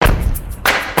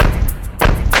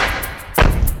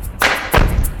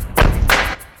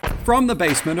From the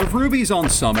basement of Ruby's on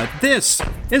Summit, this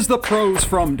is The Pros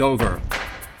from Dover.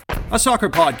 A soccer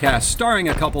podcast starring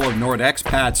a couple of Nord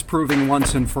expats proving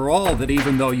once and for all that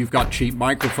even though you've got cheap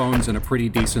microphones and a pretty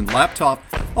decent laptop,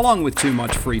 along with too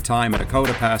much free time and a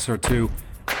Coda Pass or two,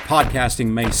 podcasting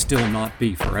may still not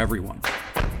be for everyone.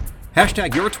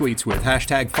 Hashtag your tweets with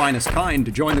hashtag finestkind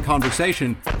to join the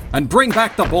conversation and bring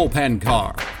back the bullpen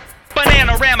car.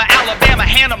 Bananarama, Alabama,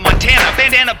 Hannah, Montana,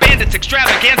 Bandana Bandits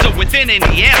extravaganza within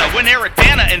Indiana. When Eric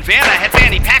Bana and Vanna had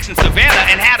fanny packs in Savannah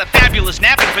and had a fabulous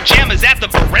nap in pajamas at the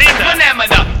veranda.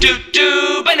 Banana,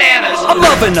 doo-doo, bananas. I'm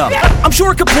loving them. I'm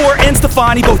sure Kapoor and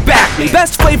Stefani both back me.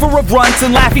 Best flavor of runts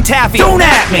and Laffy Taffy. Don't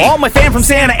at me. All my fan from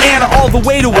Santa Ana all the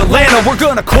way to Atlanta. We're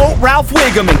gonna quote Ralph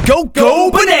Wiggum and go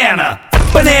banana.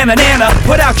 Banana Nana,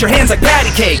 put out your hands like patty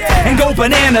cake and go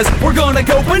bananas. We're gonna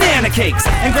go banana cakes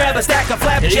and grab a stack of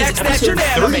flapjacks that your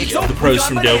nana makes. The Pros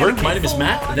from Dover. My name is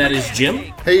Matt. That is Jim.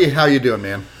 Hey, how you doing,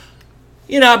 man?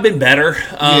 You know, I've been better.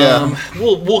 Yeah.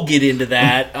 We'll get into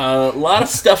that. A lot of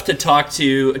stuff to talk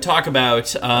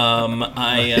about. Yeah, a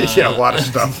lot of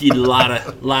stuff. A lot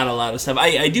of stuff.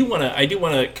 I do want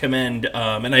to commend,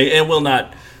 and I will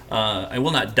not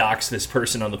dox this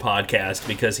person on the podcast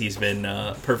because he's been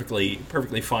perfectly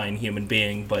fine human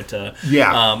being. But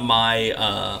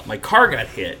my car got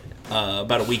hit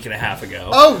about a week and a half ago.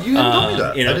 Oh, you didn't tell me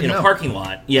that. In a parking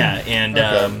lot. Yeah,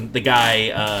 and the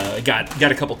guy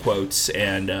got a couple quotes,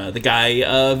 and the guy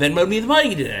Venmo'd me the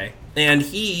money today, and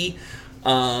he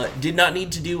did not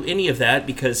need to do any of that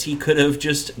because he could have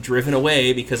just driven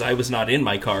away because I was not in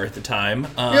my car at the time.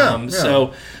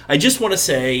 So I just want to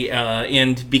say,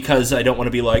 and because I don't want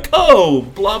to be like, oh,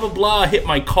 blah, blah, blah, hit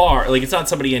my car. Like, it's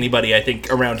not anybody I think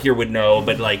around here would know,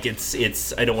 but like,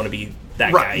 it's I don't want to be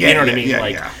that guy. Yeah, you know what I mean?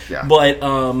 Yeah. But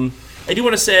I do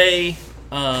want to say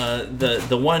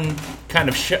the one kind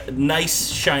of nice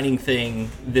shining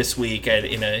thing this week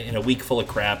in a week full of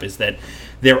crap is that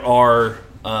there are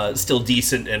still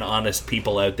decent and honest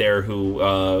people out there who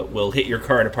will hit your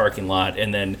car in a parking lot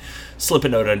and then slip a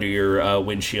note under your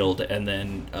windshield and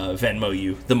then Venmo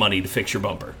you the money to fix your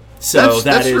bumper. So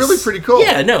that's really pretty cool.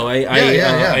 Yeah, no,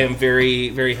 I am very,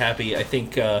 very happy. I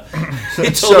think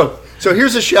so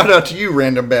here's a shout out to you,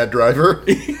 random bad driver.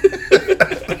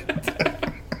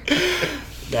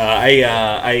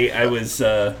 I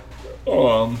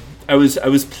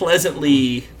was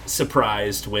pleasantly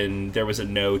surprised when there was a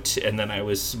note, and then I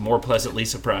was more pleasantly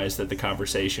surprised that the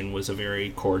conversation was a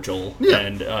very cordial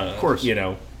and of course,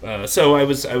 so I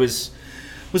was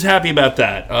happy about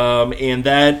that, and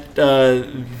that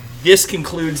this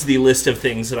concludes the list of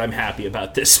things that I'm happy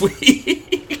about this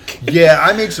week. Yeah,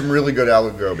 I made some really good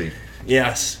aloo gobi.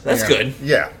 Yes, that's good.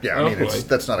 Yeah. I mean,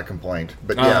 that's not a complaint,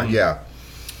 but yeah.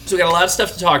 So we got a lot of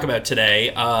stuff to talk about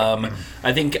today.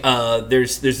 I think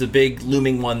there's the big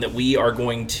looming one that we are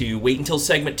going to wait until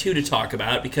segment 2 to talk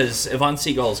about because Evonne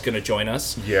Seagull is going to join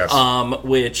us. Yes.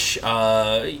 Which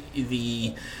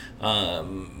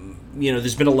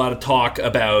there's been a lot of talk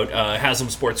about Haslam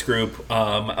Sports Group,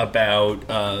 about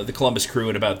the Columbus Crew,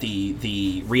 and about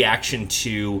the reaction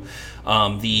to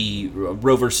the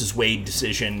Roe versus Wade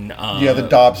decision. The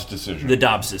Dobbs decision. The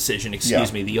Dobbs decision,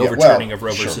 the overturning of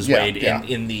Roe versus Wade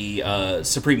in the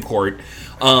Supreme Court.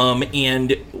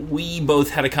 And we both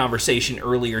had a conversation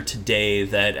earlier today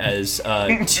that as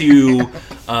two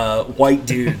white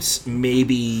dudes,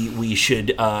 maybe we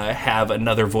should have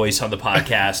another voice on the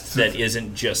podcast that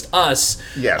isn't just us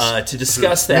to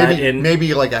discuss that.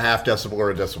 Maybe like a half decibel or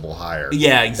a decibel higher.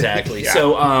 Yeah, exactly. Yeah.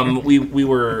 So we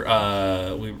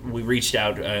reached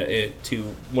out to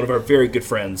one of our very good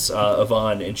friends,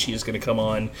 Evonne, and she is going to come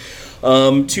on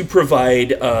to provide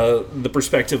the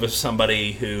perspective of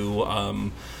somebody who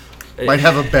might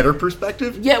have a better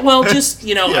perspective. Yeah, well, just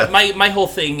my whole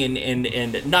thing,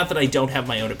 and not that I don't have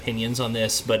my own opinions on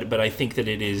this, but I think that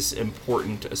it is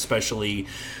important, especially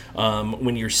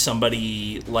when you're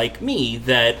somebody like me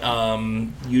that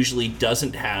usually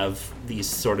doesn't have these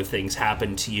sort of things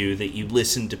happen to you, that you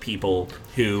listen to people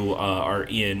who are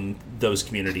in those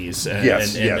communities and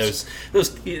those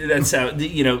listen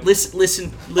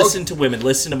to women,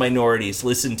 listen to minorities,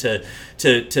 listen to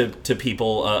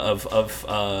people of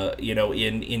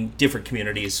in different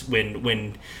communities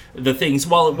when the things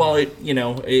while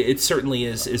it certainly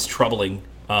is troubling,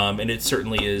 and it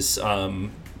certainly is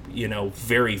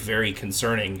very, very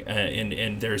concerning,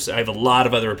 and I have a lot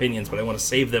of other opinions, but I want to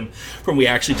save them from we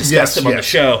actually discuss them on the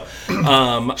show.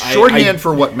 Shorthand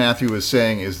for what Matthew is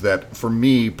saying is that for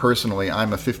me personally,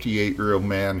 I'm a 58-year-old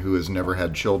man who has never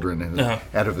had children and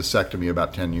had a vasectomy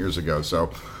about 10 years ago.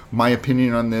 So my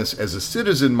opinion on this as a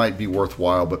citizen might be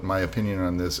worthwhile, but my opinion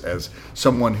on this as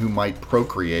someone who might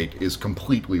procreate is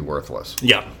completely worthless.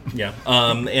 Yeah.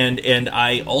 And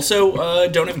I also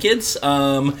don't have kids.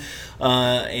 My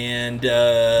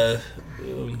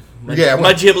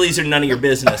Ghiblies are none of your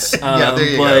business. There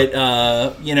you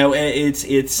go.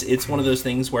 It's one of those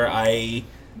things where I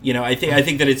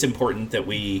think that it's important that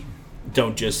we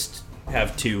don't just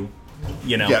have two.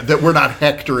 That we're not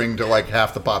hectoring to like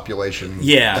half the population.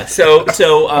 Yeah. So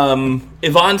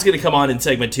Evonne's going to come on in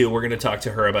segment 2. We're going to talk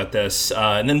to her about this,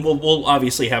 and then we'll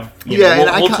obviously have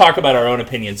we'll talk about our own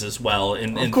opinions as well.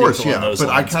 Of course, yeah. But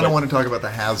I kind of want to talk about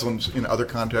the Haslam's in other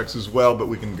contexts as well. But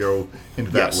we can go into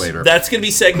that later. That's going to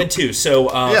be segment 2. So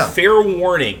fair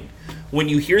warning: when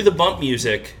you hear the bump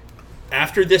music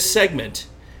after this segment,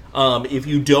 if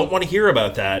you don't want to hear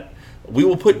about that, we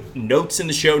will put notes in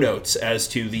the show notes as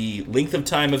to the length of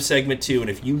time of segment 2, and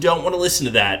if you don't want to listen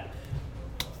to that,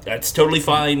 that's totally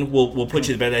fine. We'll put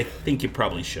you to bed. I think you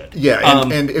probably should. Yeah,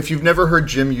 and if you've never heard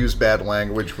Jim use bad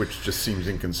language, which just seems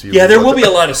inconceivable. Yeah, there will be a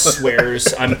lot of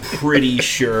swears, I'm pretty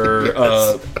sure.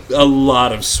 Yes. A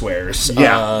lot of swears.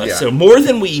 Yeah. So more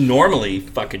than we normally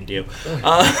fucking do.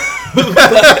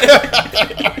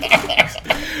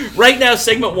 Right now,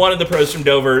 segment 1 of the Pros from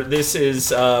Dover. This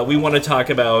is we want to talk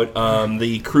about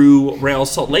the Crew Rail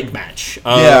Salt Lake match.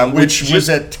 Which was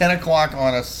at 10 o'clock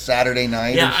on a Saturday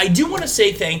night. Yeah, I do want to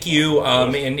say thank you,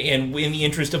 and in the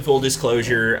interest of full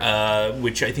disclosure,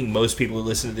 which I think most people who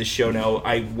listen to this show know,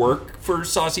 I work for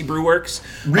Saucy Brew Works.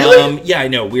 Really? Yeah, I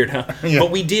know, weird, huh? Yeah.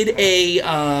 But we did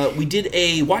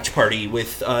a watch party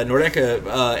with Nordecke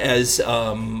as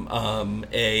a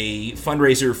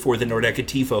fundraiser for the Nordecke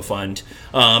Tifo Fund.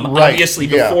 Obviously,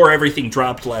 before everything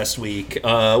dropped last week,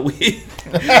 but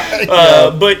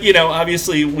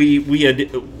obviously we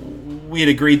had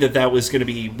agreed that was going to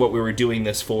be what we were doing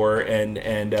this for,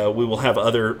 and we will have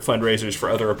other fundraisers for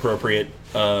other appropriate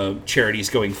charities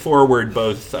going forward.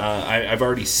 Both I've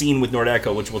already seen with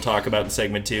Nordecke, which we'll talk about in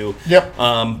segment 2. Yep.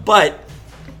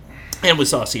 And with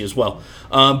Saucy as well.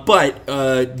 But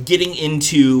getting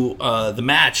into the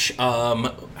match,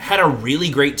 had a really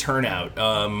great turnout.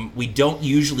 We don't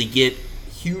usually get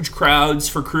huge crowds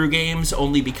for crew games,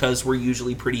 only because we're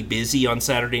usually pretty busy on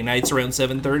Saturday nights around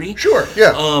 7:30. Sure,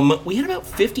 yeah. We had about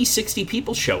 50, 60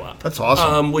 people show up. That's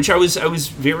awesome. Which I was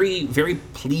very, very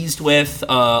pleased with.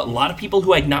 A lot of people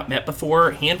who I'd not met before,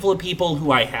 a handful of people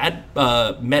who I had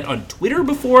met on Twitter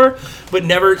before, but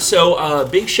never. So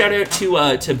big shout out to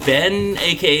Ben,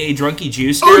 aka Drunky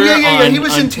Juicer. Oh yeah. He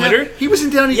was on in Twitter. He was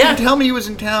in town. He didn't tell me he was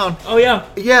in town. Oh yeah.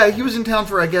 Yeah, he was in town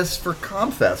for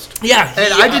Comfest. Yeah,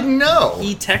 and I didn't know.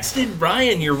 He texted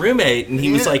Ryan, your roommate, and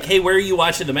he was like, "Hey, where are you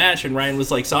watching the match?" And Ryan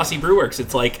was like, "Saucy Brewworks.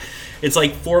 It's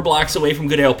like 4 blocks away from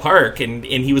Goodale Park." And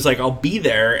he was like, "I'll be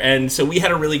there." And so we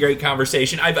had a really great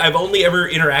conversation. I've only ever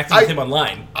interacted with him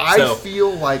online. I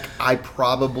feel like I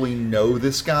probably know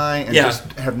this guy and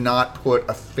just have not put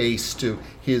a face to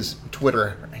his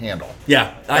Twitter handle.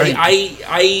 Yeah,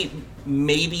 I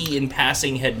maybe in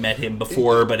passing had met him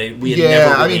before, but we had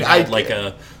never really had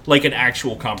like an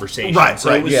actual conversation. Right,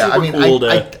 so it was super cool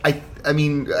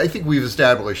I think we've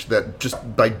established that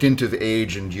just by dint of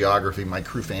age and geography, my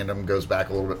crew fandom goes back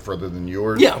a little bit further than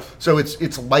yours. Yeah. So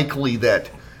it's likely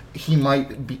that he might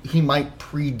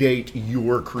predate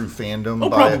your crew fandom.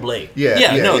 Oh, probably.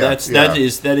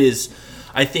 That is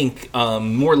I think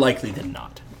more likely than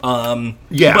not.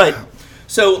 But.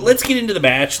 So let's get into the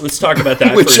match. Let's talk about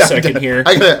that for a second here.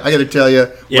 I gotta tell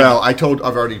you. Yeah. Well,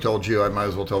 I've already told you. I might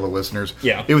as well tell the listeners.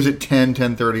 Yeah. It was at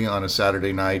 10:30 on a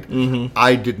Saturday night. Mm-hmm.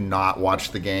 I did not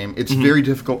watch the game. It's very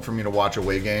difficult for me to watch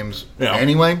away games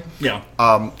anyway. Yeah.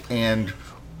 And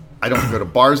I don't go to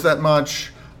bars that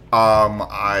much.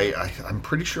 I'm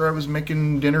pretty sure I was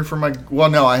making dinner for my... Well,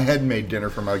 no, I had made dinner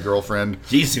for my girlfriend.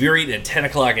 Jeez, if you're eating at 10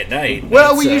 o'clock at night...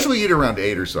 Well, we usually eat around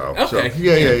 8 or so. Okay. So,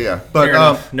 yeah. But, fair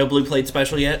enough. No Blue Plate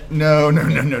special yet? No,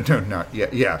 not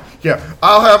yet. Yeah.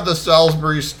 I'll have the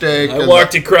Salisbury steak. I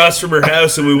walked across from her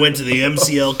house and we went to the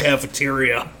MCL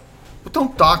cafeteria. But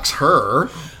don't dox her.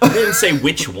 I didn't say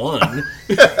which one.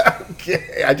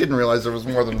 Okay, I didn't realize there was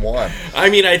more than one.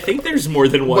 I mean, I think there's more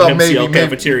than one MCL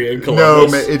cafeteria in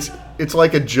Columbus. No, it's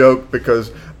like a joke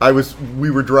because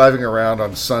we were driving around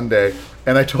on Sunday,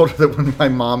 and I told her that when my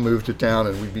mom moved to town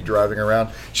and we'd be driving around,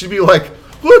 she'd be like,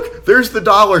 "Look, there's the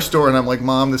dollar store." And I'm like,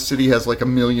 "Mom, the city has like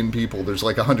 1 million people. There's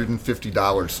like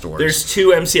 $150 stores." There's 2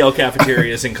 MCL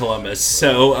cafeterias in Columbus.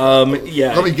 So,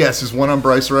 yeah. Let me guess, is one on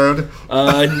Bryce Road?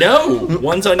 No.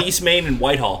 One's on East Main and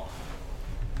Whitehall.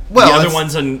 Well, the other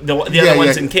one's in other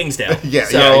one's in Kingsdale.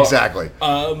 Yeah, exactly.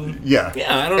 Yeah,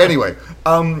 I don't know. Anyway,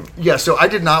 so I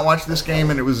did not watch this game,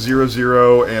 and it was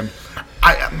 0-0, and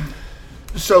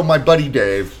so my buddy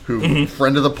Dave, who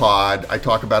friend of the pod, I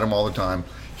talk about him all the time.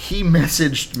 He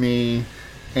messaged me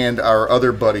and our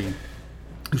other buddy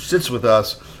who sits with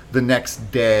us the next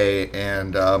day,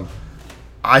 and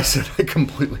I said I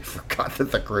completely forgot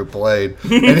that the crew played,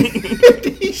 and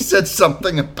he said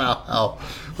something about how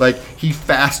he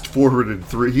fast forwarded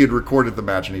through. He had recorded the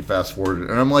match and he fast forwarded,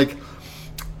 and I'm like,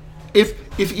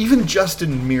 if even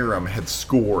Justin Meram had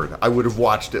scored, I would have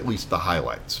watched at least the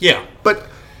highlights. Yeah, but.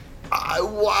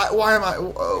 Why am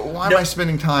I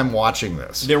spending time watching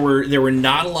this? There were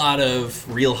not a lot of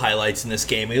real highlights in this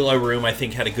game. Eli Room, I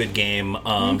think, had a good game.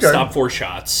 Stopped 4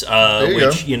 shots,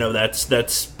 which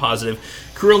that's positive.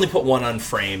 Crew only put 1 on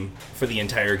frame for the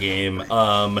entire game.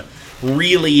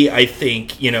 Really, I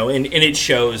think and it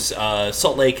shows.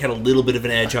 Salt Lake had a little bit of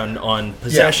an edge on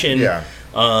possession. Yeah.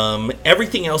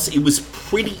 Everything else, it was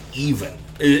pretty even.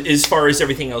 As far as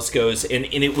everything else goes, and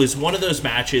it was one of those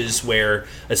matches where,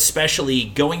 especially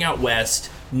going out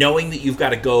west, knowing that you've got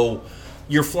to go,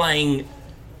 you're flying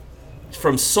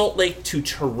from Salt Lake to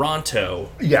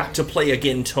Toronto to play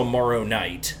again tomorrow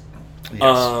night.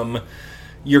 Yes.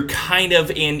 You're kind of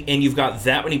and you've got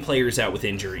that many players out with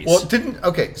injuries. Well,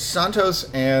 Santos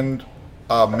and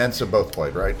Mensa both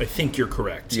played, right? I think you're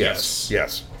correct. Yes.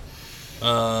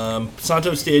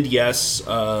 Santos did, yes.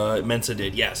 Mensa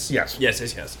did, yes. Yes.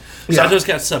 Santos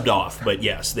got subbed off, but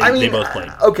yes, they both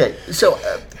played. Okay, so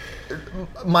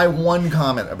my one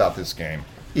comment about this game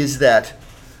is that,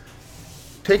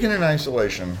 taken in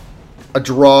isolation, a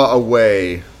draw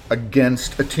away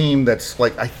against a team that's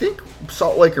I think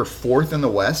Salt Lake are 4th in the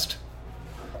West.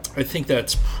 I think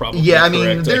that's probably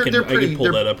correct. I can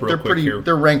pull that up real quick here.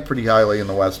 They're ranked pretty highly in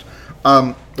the West.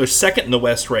 They're 2nd in the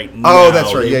West right now. Oh,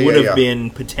 that's right. They would have been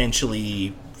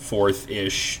potentially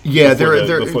 4th-ish. Yeah,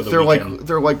 before the weekend.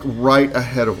 They're right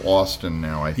ahead of Austin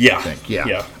now. I think.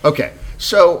 Yeah. Okay,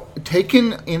 so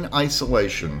taken in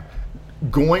isolation,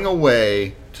 going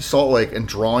away to Salt Lake and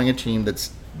drawing a team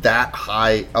that's that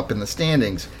high up in the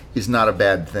standings is not a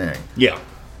bad thing. Yeah.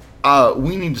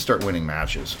 We need to start winning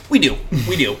matches. We do.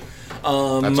 That's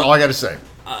all I got to say.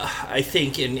 I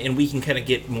think, and we can kind of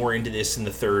get more into this in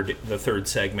the third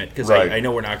segment, because right. I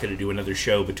know we're not going to do another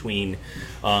show between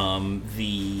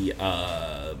the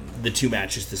 2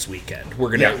 matches this weekend.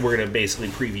 We're gonna basically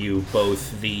preview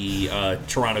both the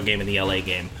Toronto game and the LA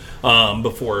game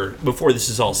before this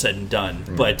is all said and done.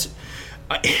 Mm-hmm. But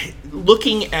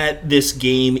looking at this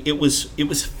game, it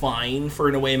was fine for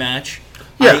an away match.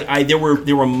 Yeah. There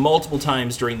were multiple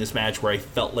times during this match where I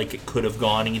felt like it could have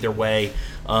gone either way.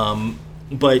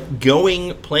 But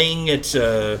playing at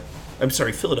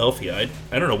Philadelphia.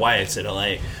 I don't know why I said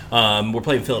LA. We're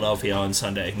playing Philadelphia on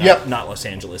Sunday, not Los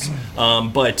Angeles.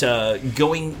 But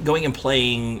going and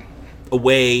playing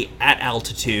away at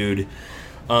altitude,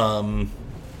 and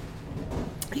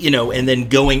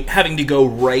then having to go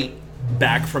right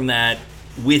back from that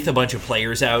with a bunch of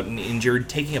players out and injured,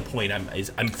 taking a point,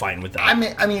 I'm fine with that. I'm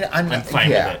fine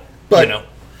with it. But,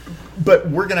 but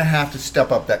we're going to have to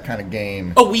step up that kind of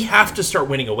game. Oh, we have to start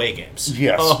winning away games.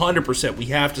 Yes. 100%. We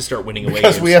have to start winning away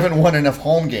games. Because we haven't won enough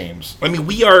home games. I mean,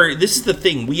 this is the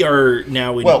thing. We are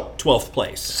now in 12th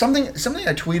place. Something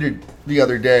I tweeted the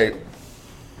other day,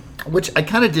 which I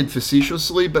kind of did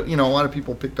facetiously, but, a lot of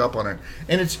people picked up on it.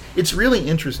 And it's really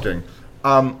interesting.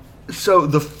 So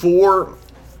the 4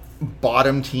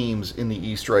 bottom teams in the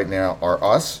East right now are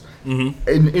us,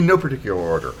 in no particular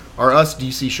order, are us,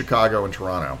 DC, Chicago, and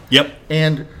Toronto. Yep.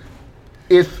 And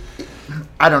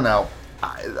I don't know,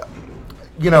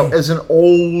 as an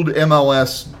old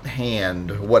MLS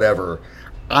hand, whatever,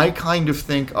 I kind of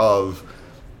think of,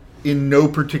 in no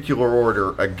particular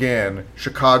order, again,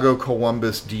 Chicago,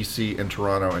 Columbus, DC, and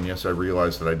Toronto. And yes, I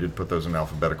realize that I did put those in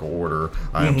alphabetical order.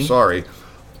 I am sorry.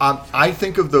 I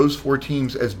think of those 4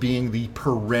 teams as being the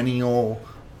perennial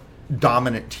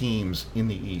dominant teams in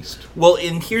the East. Well,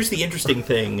 and here's the interesting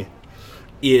thing,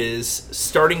 is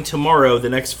starting tomorrow, the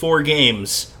next 4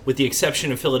 games, with the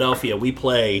exception of Philadelphia, we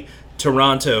play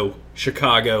Toronto,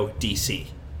 Chicago, DC.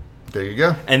 There you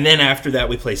go. And then after that,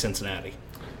 we play Cincinnati.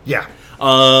 Yeah.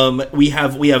 We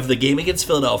have the game against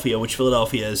Philadelphia, which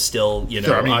Philadelphia is still,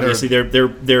 obviously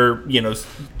they're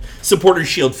Supporters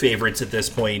Shield favorites at this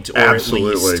point, or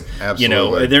absolutely. At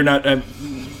least, they're not.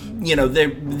 They're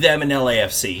them and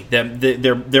LAFC.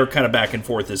 They're kind of back and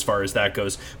forth as far as that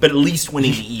goes. But at least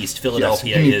winning the East,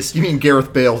 Philadelphia is. You mean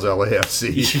Gareth Bale's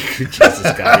LAFC? Jesus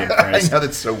goddamn Christ! I know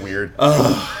that's so weird.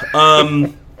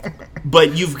 But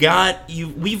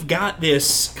we've got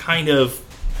this kind of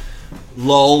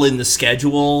lull in the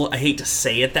schedule. I hate to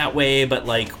say it that way, but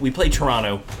like we play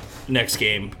Toronto next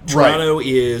game. Toronto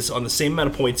is on the same amount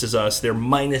of points as us. They're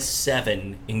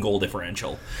 -7 in goal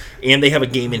differential, and they have a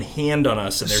game in hand on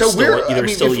us, and they're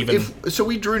still even. So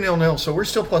we drew 0-0, so we're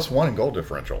still +1 in goal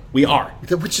differential. We are,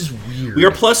 which is weird. We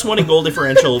are +1 in goal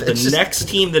differential. The next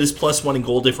team that is +1 in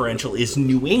goal differential is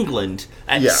New England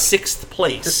at 6th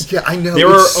place. Yeah, I know. There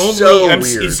are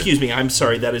only. Excuse me, I'm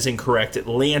sorry, that is incorrect.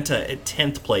 Atlanta at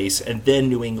 10th place, and then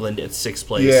New England at 6th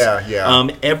place. Yeah.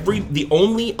 The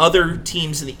only other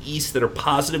teams in the East that are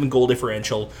positive in goal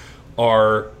differential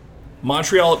are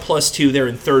Montreal at +2, they're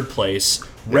in 3rd place.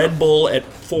 Red Bull at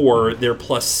 4, they're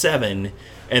 +7,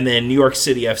 and then New York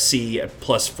City FC at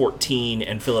 +14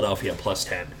 and Philadelphia at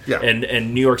 +10. Yeah.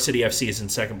 And New York City FC is in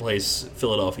 2nd place,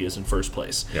 Philadelphia is in 1st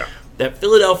place. Yeah. That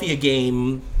Philadelphia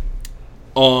game,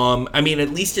 at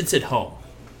least it's at home.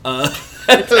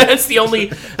 That's the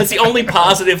only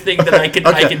positive thing that I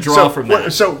can draw from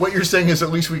that. So what you're saying is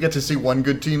at least we get to see one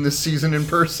good team this season in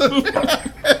person.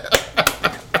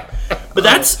 But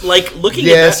that's like looking.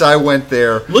 Yes, I went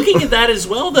there. Looking at that as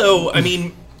well, though.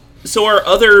 So our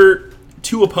other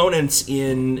 2 opponents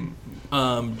in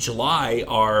July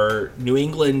are New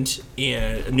England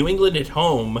at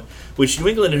home, which New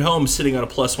England at home is sitting on a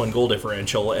 +1 goal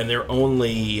differential, and they're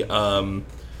only.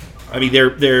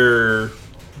 They're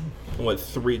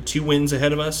 2 wins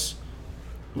ahead of us?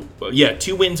 Yeah,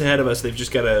 2 wins ahead of us. They've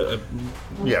just got a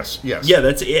Yes. Yeah,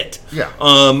 that's it. Yeah.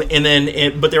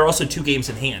 But they're also 2 games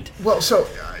in hand. Well, so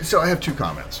I have 2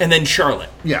 comments. And then Charlotte.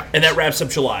 Yeah. And that wraps up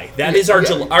July. That is our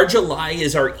July. Our July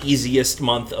is our easiest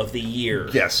month of the year.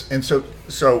 Yes. And so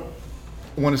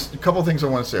a couple of things I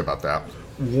want to say about that.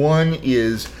 One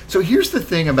is, so here's the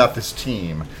thing about this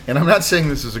team, and I'm not saying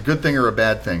this is a good thing or a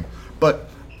bad thing, but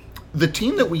the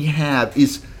team that we have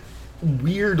is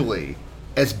weirdly,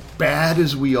 as bad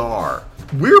as we are,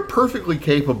 we're perfectly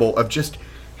capable of just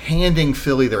handing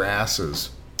Philly their asses.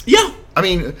 Yeah.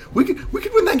 We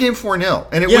could win that game 4-0,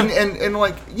 and it wouldn't. And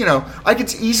I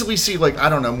could easily see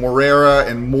Morera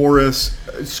and Morris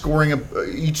scoring and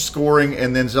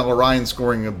then Zelarayan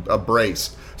scoring a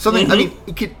brace. Something. Mm-hmm.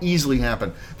 It could easily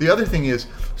happen. The other thing is,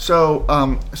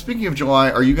 speaking of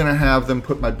July, are you going to have them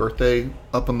put my birthday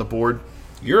up on the board?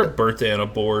 Your birthday on a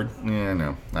board. Yeah,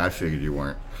 no. I figured you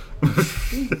weren't.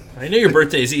 I know your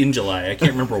birthday is in July. I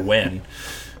can't remember when.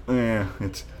 Yeah,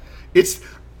 it's.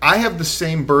 I have the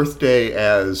same birthday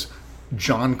as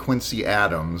John Quincy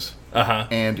Adams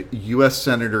and U.S.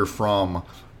 Senator from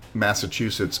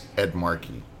Massachusetts, Ed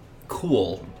Markey.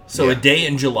 Cool. So a day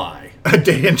in July. A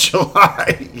day in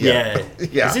July. Yeah.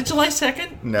 Is it July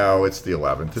 2nd? No, it's the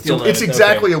 11th. It's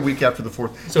exactly a week after the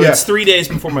 4th. So it's 3 days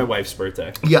before my wife's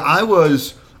birthday. Yeah, it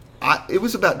was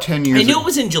about 10 years ago. I knew it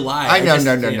was in July.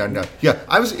 No. Yeah,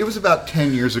 it was about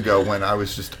 10 years ago when I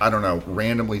was just,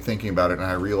 randomly thinking about it, and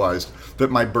I realized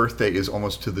that my birthday is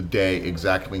almost to the day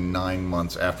exactly 9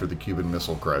 months after the Cuban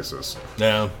Missile Crisis.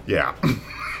 No. Yeah.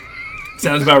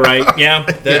 Sounds about right. Yeah.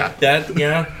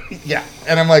 Yeah.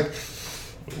 And I'm like,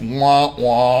 wah,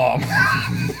 wah.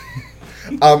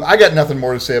 I got nothing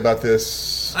more to say about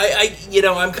this.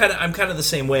 I'm kind of the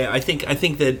same way. I think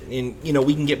that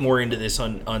we can get more into this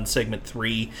on segment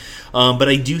 3, but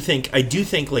I do think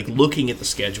like looking at the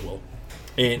schedule,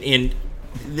 and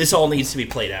this all needs to be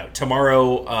played out.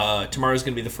 Tomorrow's going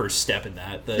to be the first step in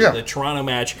that. The Toronto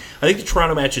match. I think the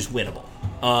Toronto match is winnable.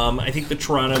 I think the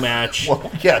Toronto match.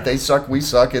 Well, yeah, they suck. We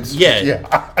suck. I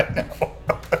know.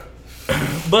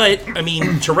 But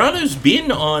Toronto's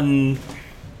been on.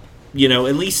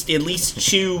 At least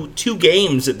two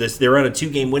games at this. They're on a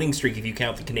 2-game winning streak if you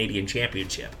count the Canadian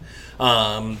Championship.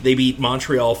 They beat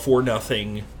Montreal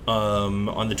 4-0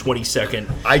 on the 22nd.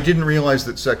 I didn't realize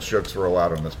that sex jokes were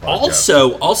allowed on this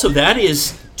podcast. Also, that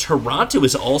is Toronto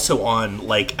is also on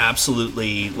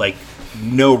absolutely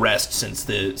no rest since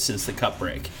the cup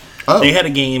break. Oh. They had a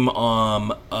game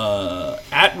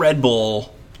at Red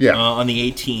Bull on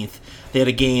the 18th. They had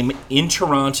a game in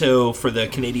Toronto for the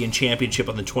Canadian Championship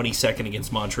on the 22nd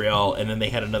against Montreal, and then they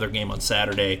had another game on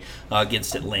Saturday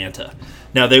against Atlanta.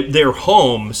 Now they're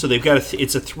home, so they've got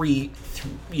it's a three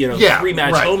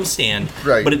match homestand.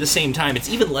 Right. But at the same time, it's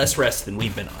even less rest than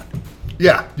we've been on.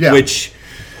 Yeah. Which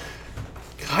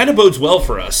kind of bodes well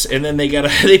for us. And then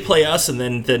they play us, and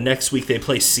then the next week they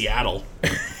play Seattle.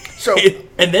 So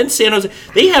and then San Jose.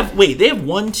 They have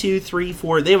 1, 2, 3,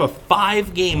 4. They have a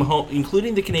 5-game home,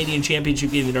 including the Canadian Championship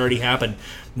game that already happened.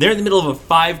 They're in the middle of a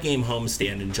 5-game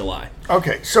homestand in July.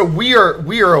 Okay, so we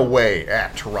are away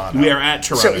at Toronto. We are at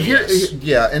Toronto. So here,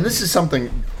 and this is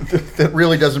something that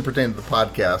really doesn't pertain to the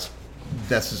podcast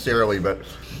necessarily, but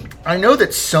I know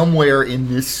that somewhere in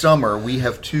this summer we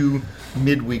have 2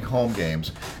 midweek home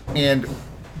games, and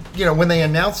when they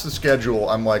announce the schedule,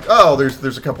 I'm like, oh,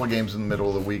 there's a couple of games in the middle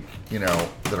of the week,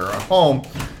 that are at home,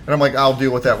 and I'm like, I'll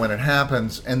deal with that when it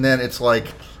happens, and then it's like,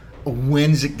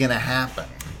 when's it gonna happen?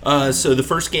 So the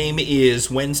first game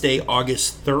is Wednesday,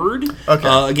 August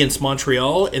 3rd against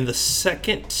Montreal, and the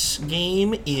second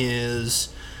game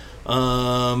is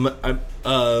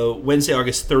Wednesday,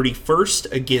 August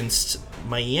 31st against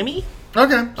Miami.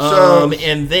 Okay. So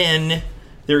and then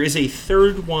there is a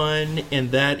third one,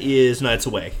 and that is it's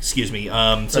away. Excuse me.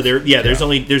 There's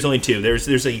only 2. There's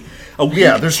a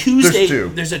Tuesday. There's 2.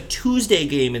 There's a Tuesday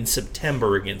game in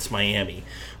September against Miami,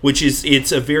 which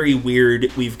it's a very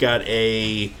weird. We've got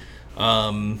a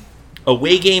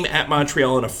away game at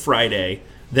Montreal on a Friday.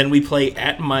 Then we play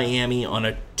at Miami on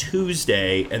a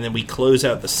Tuesday, and then we close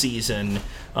out the season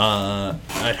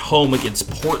at home against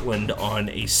Portland on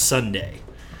a Sunday.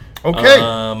 Okay.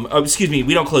 Excuse me,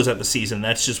 we don't close out the season.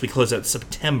 That's just we close out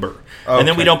September, and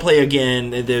then we don't play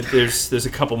again. There's a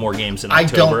couple more games in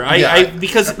October.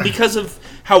 Because of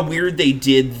how weird they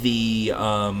did the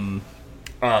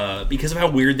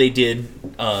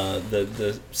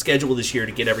the schedule this year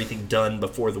to get everything done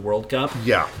before the World Cup.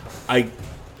 Yeah.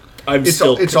 I'm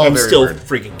still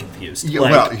freaking confused.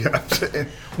 Yeah,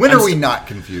 When are we not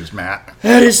confused, Matt?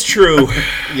 That is true.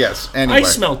 Yes, anyway. I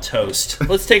smell toast.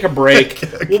 Let's take a break.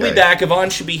 Okay. We'll be back. Evonne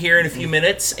should be here in a few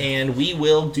minutes, and we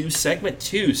will do segment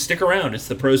 2. Stick around. It's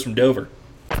the Pros from Dover.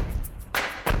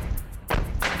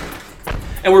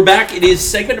 And we're back. It is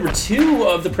segment number 2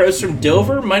 of the Pros from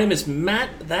Dover. My name is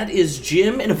Matt. That is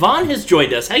Jim. And Evonne has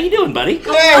joined us. How you doing, buddy?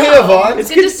 Yeah, hey, Evonne.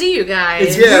 It's good to see you guys.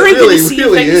 It's very good to see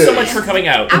you. Thank you so much for coming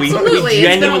out. Absolutely.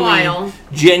 It's been a while.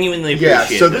 Genuinely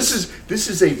appreciate it. So this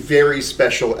is a very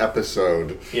special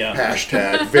episode. Yeah.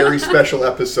 Hashtag very special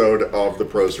episode of the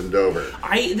Pros from Dover.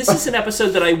 This is an episode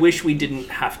that I wish we didn't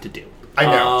have to do. I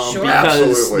know. Sure. Because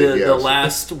Absolutely, the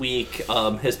last week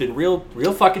has been real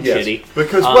fucking shitty.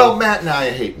 Because, Matt and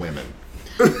I hate women.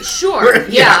 Sure.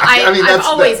 Yeah. I've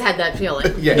always had that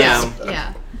feeling. Yes.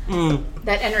 Yeah.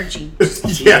 That energy.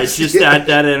 Yeah, it's just that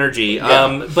energy.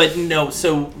 Yeah. But no,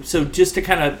 so just to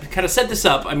kind of set this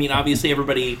up, I mean, obviously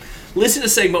everybody listen to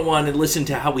segment 1 and listen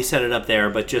to how we set it up there,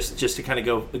 but just to kind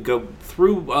of go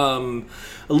through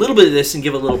a little bit of this and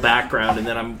give a little background, and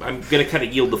then I'm going to kind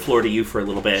of yield the floor to you for a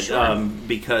little bit,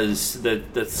 because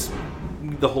that's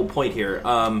the whole point here.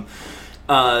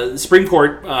 The Supreme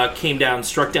Court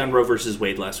struck down Roe versus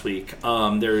Wade last week.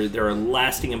 There are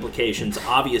lasting implications,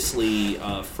 obviously,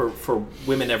 for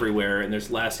women everywhere, and there's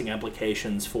lasting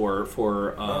implications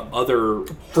for other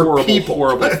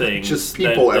horrible things. Just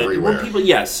people everywhere.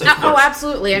 Yes.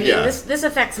 Absolutely. I mean, this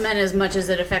affects men as much as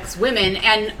it affects women,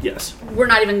 and we're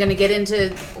not even going to get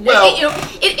into. Well,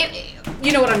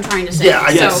 you know what I'm trying to say. Yeah,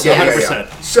 yes,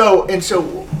 100%.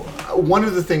 So. One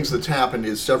of the things that's happened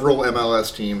is several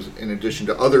MLS teams, in addition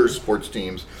to other sports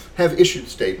teams, have issued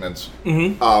statements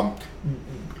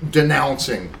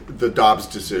denouncing the Dobbs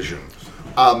decision.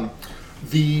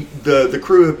 The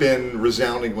crew have been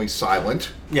resoundingly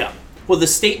silent. Yeah. Well, the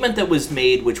statement that was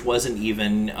made, which wasn't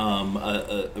even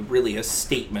really a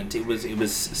statement, it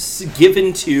was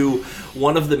given to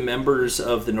one of the members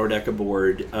of the Nordeca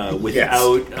board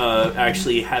without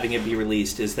actually having it be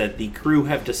released, is that the crew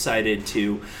have decided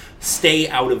to stay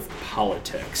out of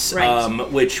politics,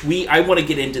 which I want to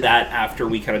get into that after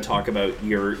we kind of talk about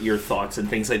your thoughts and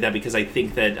things like that, because I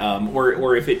think that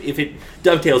or if it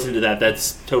dovetails into that,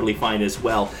 that's totally fine as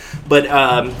well. But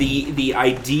the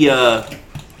idea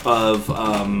of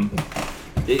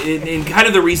and kind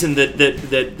of the reason that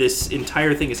this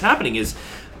entire thing is happening is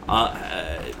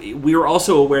we were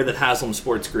also aware that Haslam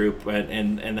Sports Group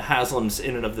and the Haslams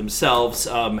in and of themselves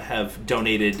have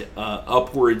donated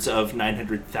upwards of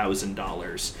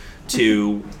 $900,000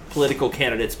 to political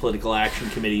candidates, political action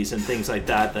committees, and things like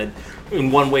that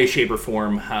in one way, shape, or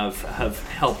form have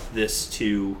helped this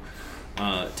to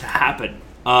happen.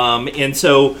 And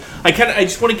so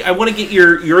I want to get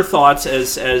your thoughts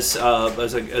as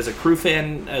a crew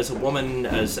fan, as a woman,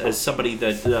 as somebody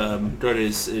that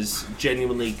is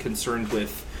genuinely concerned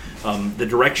with the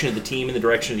direction of the team and the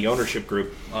direction of the ownership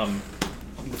group.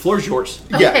 The floor is yours.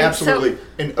 Yeah, absolutely.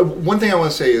 And one thing I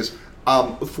want to say is,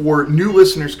 for new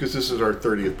listeners, because this is our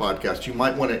 30th podcast, you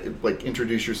might want to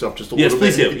introduce yourself just a little bit.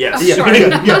 Yes, please do. Yes.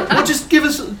 Yeah. Well, just give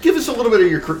us a little bit of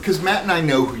your career, because Matt and I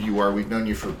know who you are. We've known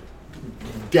you for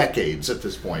decades at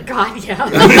this point. God, yeah.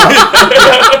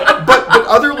 but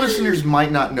other listeners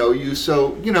might not know you,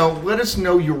 so let us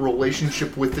know your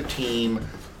relationship with the team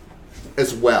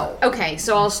as well. Okay,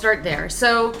 so I'll start there.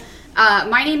 So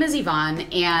my name is Evonne,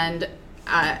 and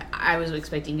I was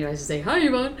expecting you guys to say, hi,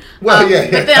 Evonne. Well, yeah.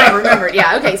 But then I remembered.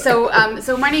 Yeah, okay. So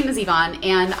my name is Evonne,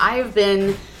 and I've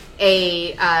been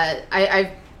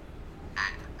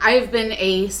I've been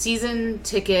a season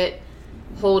ticket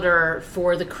holder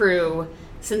for the crew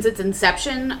since its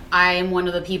inception. I am one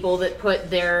of the people that put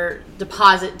their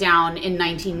deposit down in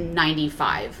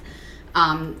 1995.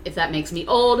 If that makes me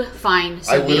old, fine.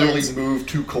 So I literally moved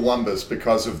to Columbus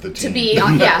because of the team. To be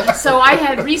yeah. So I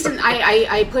had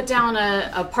I put down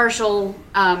a partial.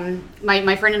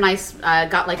 My friend and I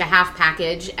got like a half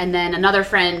package, and then another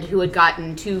friend who had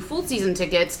gotten 2 full season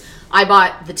tickets. I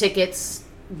bought the tickets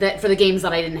for the games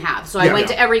that I didn't have. So I went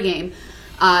to every game.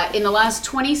 In the last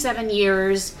 27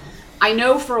 years, I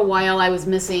know for a while I was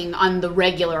missing on the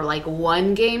regular, like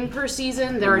 1 game per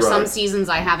season. There are some seasons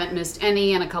I haven't missed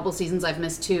any, and a couple seasons I've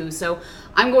missed 2. So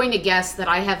I'm going to guess that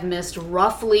I have missed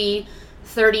roughly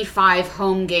 35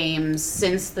 home games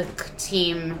since the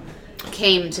team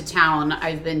came to town.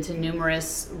 I've been to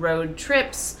numerous road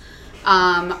trips.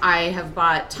 I have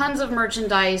bought tons of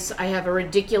merchandise. I have a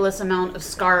ridiculous amount of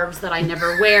scarves that I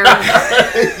never wear.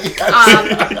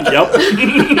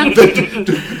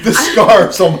 The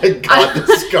scarves, oh my god,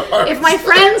 the scarves. If my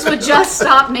friends would just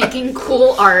stop making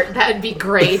cool art, that would be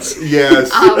great.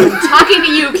 Yes. Talking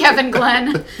to you, Kevin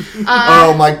Glenn.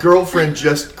 My girlfriend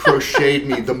just crocheted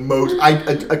me the most,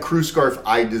 a crew scarf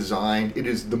I designed. It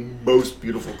is the most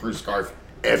beautiful crew scarf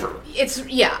ever. It's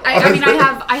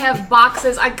I have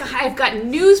boxes. I've got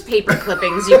newspaper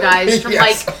clippings, you guys, from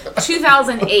like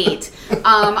 2008.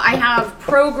 I have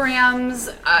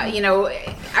programs.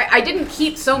 I didn't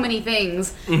keep so many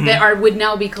things that would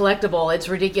now be collectible. It's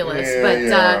ridiculous.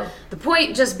 The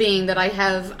point just being that I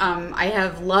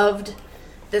have loved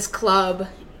this club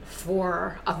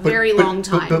for a very long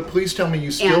time. But please tell me you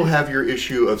still have your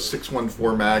issue of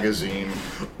 614 magazine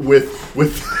with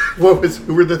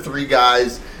who were the 3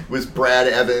 guys? It was Brad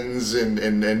Evans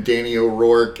and Danny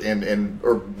O'Rourke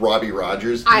or Robbie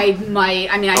Rogers. I have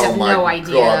no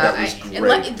idea. God, that was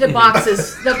great. The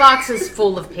box is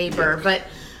full of paper, but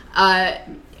I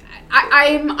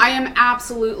am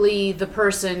absolutely the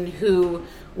person who,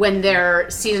 when their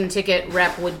season ticket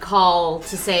rep would call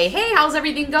to say, hey, how's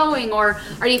everything going? Or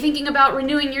are you thinking about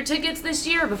renewing your tickets this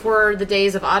year before the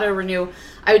days of auto renew?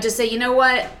 I would just say, you know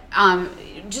what?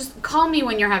 Just call me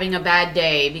when you're having a bad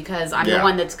day, because I'm the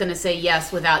one that's going to say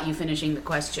yes without you finishing the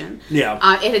question.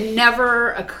 Yeah. It had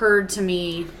never occurred to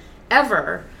me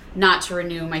ever not to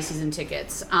renew my season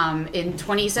tickets. In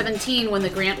 2017, when the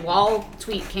Grant Wall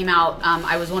tweet came out,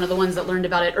 I was one of the ones that learned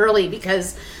about it early,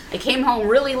 because I came home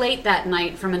really late that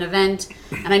night from an event,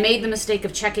 and I made the mistake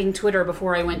of checking Twitter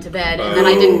before I went to bed, and then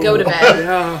I didn't go to bed.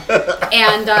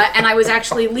 And I was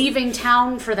actually leaving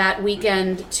town for that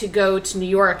weekend to go to New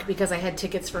York because I had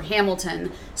tickets for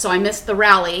Hamilton, so I missed the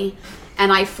rally,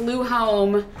 and I flew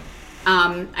home.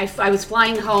 I was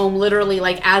flying home literally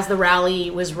like as the rally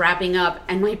was wrapping up,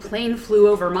 and my plane flew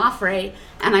over Maffrey,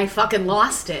 and I fucking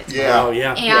lost it. Yeah. Oh,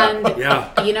 yeah. And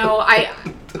you know, I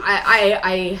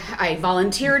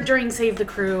volunteered during Save the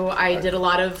Crew. I did a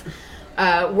lot of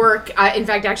work. In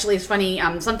fact, actually, it's funny.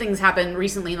 Something's happened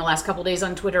recently in the last couple days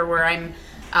on Twitter where I'm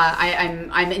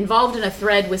involved in a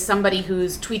thread with somebody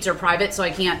whose tweets are private, so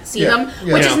I can't see them,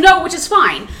 which is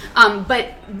fine.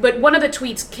 But one of the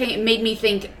tweets made me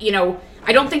think, you know,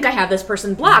 I don't think I have this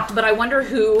person blocked, but I wonder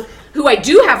who I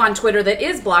do have on Twitter that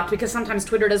is blocked, because sometimes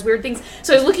Twitter does weird things.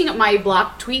 So I was looking at my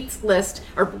blocked tweets list,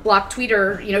 or blocked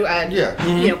tweeter,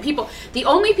 people. The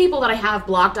only people that I have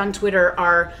blocked on Twitter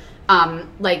are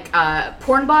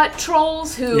pornbot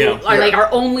trolls who are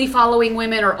only following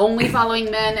women or only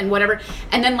following men and whatever,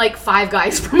 and then like 5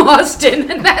 guys from Austin,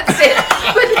 and that's it.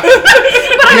 But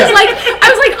I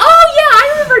was like, oh yeah, I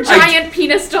remember Giant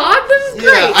Penis Dog. This is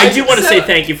great. I do want to say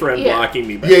thank you for unblocking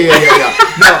me.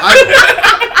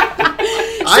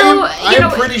 No,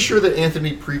 I'm pretty sure that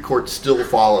Anthony Precourt still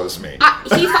follows me.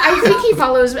 I think he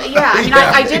follows me. Yeah, I mean,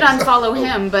 I did unfollow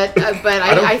him, but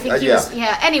I think he was.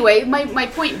 Yeah. Anyway, my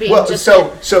point being. Well,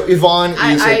 so Evonne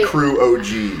is a crew OG.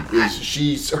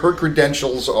 Her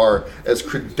credentials are as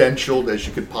credentialed as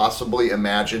you could possibly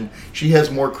imagine. She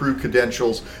has more crew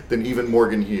credentials than even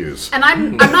Morgan Hughes. And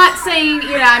I'm not saying,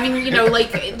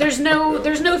 like there's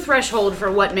no threshold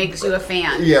for what makes you a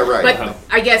fan. Yeah, right. But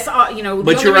I guess the only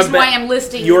reason why I'm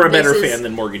listing. You're a better fan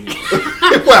than Morgan Hughes.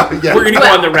 Well, yeah. We're going to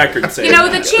go on the record saying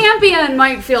the champion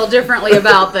might feel differently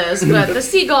about this, but the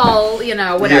seagull,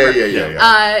 whatever.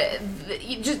 Yeah.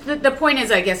 Just the point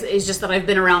is, I guess, is just that I've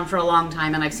been around for a long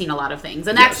time and I've seen a lot of things,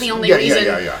 and that's the only reason.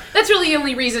 That's really the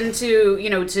only reason to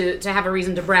have a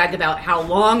reason to brag about how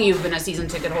long you've been a season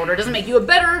ticket holder. It doesn't make you a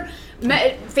better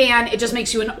fan, it just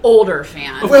makes you an older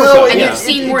fan. Well, and yeah. you've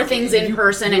seen more things in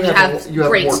person, and you have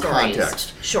great more stories.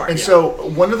 Context. Sure. And so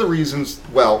one of the reasons,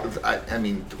 well, I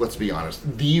mean, let's be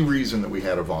honest, the reason that we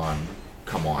had Evonne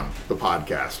come on the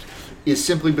podcast is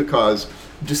simply because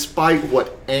despite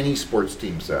what any sports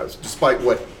team says, despite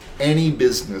what any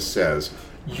business says,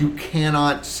 you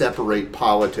cannot separate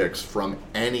politics from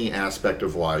any aspect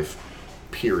of life,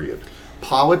 period.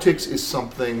 Politics is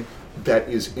something that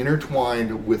is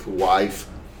intertwined with life,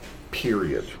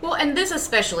 period. Well, and this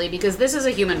especially because this is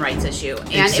a human rights issue. And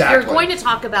Exactly. if you're going to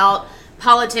talk about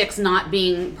politics not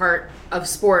being part of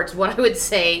sports, what I would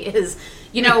say is,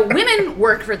 women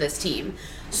work for this team.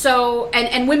 So,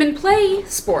 and women play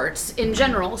sports in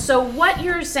general. So what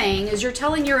you're saying is you're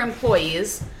telling your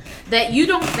employees that you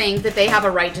don't think that they have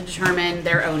a right to determine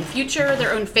their own future,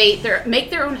 their own fate, make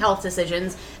their own health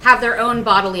decisions, have their own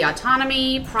bodily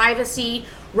autonomy, privacy,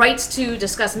 rights to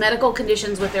discuss medical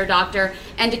conditions with their doctor,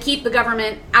 and to keep the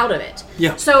government out of it.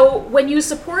 Yeah. So when you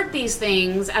support these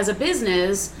things as a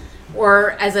business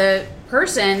or as a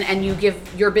person and you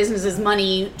give your business's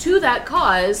money to that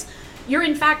cause, you're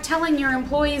in fact telling your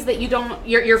employees that you don't,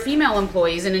 your female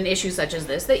employees in an issue such as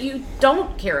this, that you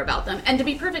don't care about them. And to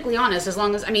be perfectly honest, as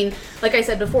long as, like I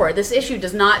said before, this issue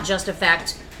does not just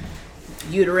affect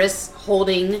uterus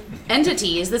holding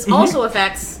entities. This also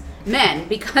affects men,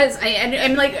 because I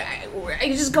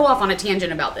just go off on a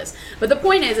tangent about this. But the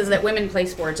point is that women play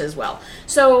sports as well.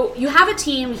 So you have a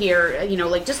team here,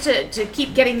 just to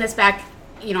keep getting this back,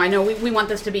 I know we want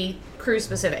this to be crew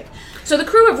specific. So the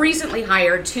crew have recently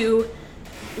hired 2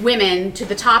 women to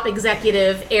the top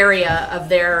executive area of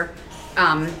their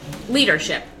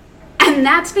leadership. And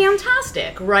that's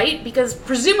fantastic, right? Because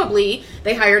presumably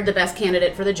they hired the best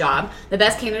candidate for the job. The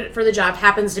best candidate for the job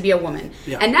happens to be a woman.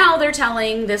 Yeah. And now they're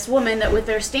telling this woman that with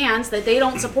their stance that they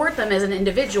don't support them as an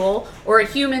individual or a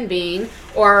human being,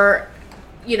 or,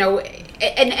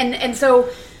 and so,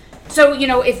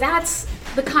 if that's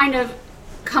the kind of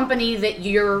company that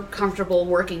you're comfortable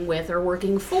working with or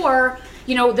working for,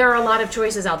 there are a lot of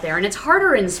choices out there, and it's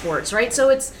harder in sports, right? So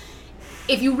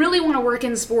if you really want to work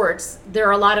in sports, there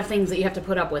are a lot of things that you have to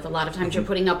put up with. A lot of times you're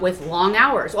putting up with long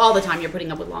hours. All the time you're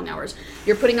putting up with long hours.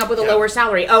 You're putting up with a lower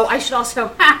salary. Oh, I should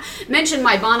also mention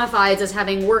my bona fides as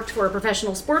having worked for a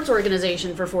professional sports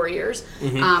organization for 4 years.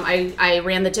 I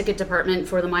ran the ticket department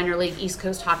for the minor league East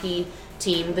Coast hockey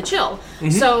team, the Chill.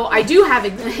 So I do have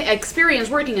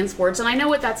experience working in sports, and I know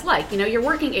what that's like. You're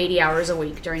working 80 hours a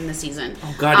week during the season.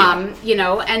 Oh God,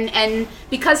 yeah. And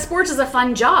because sports is a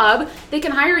fun job, they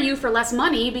can hire you for less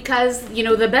money because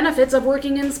the benefits of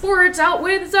working in sports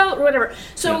outweighs whatever.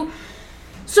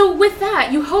 So with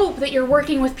that, you hope that you're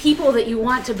working with people that you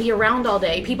want to be around all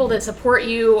day, people that support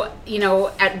you,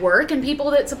 at work, and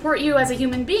people that support you as a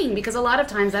human being, because a lot of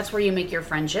times that's where you make your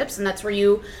friendships, and that's where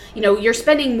you're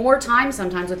spending more time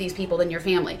sometimes with these people than your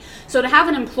family. So to have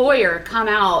an employer come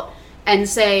out and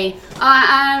say,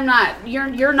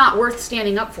 you're not worth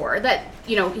standing up for, that,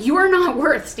 you're not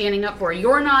worth standing up for,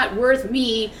 you're not worth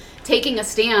me taking a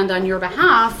stand on your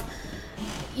behalf,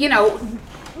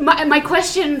 my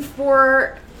question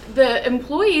for the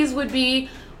employees would be,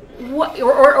 what,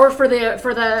 or for the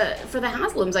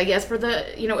Haslams, I guess, for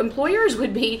the employers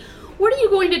would be, what are you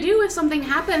going to do if something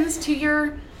happens to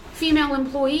your female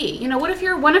employee? What if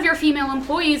one of your female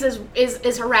employees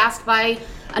is harassed by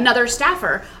another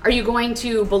staffer? Are you going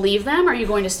to believe them? Are you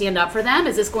going to stand up for them?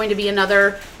 Is this going to be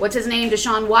another, what's his name,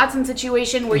 Deshaun Watson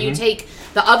situation where you take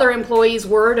the other employee's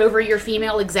word over your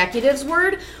female executive's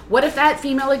word? What if that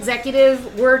female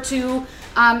executive were to,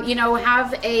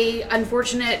 have a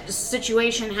unfortunate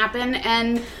situation happen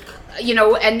and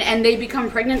and they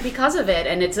become pregnant because of it,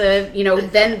 and it's then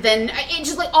it's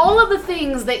just like all of the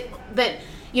things that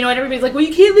and everybody's like, well,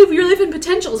 you can't live your life in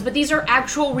potentials, but these are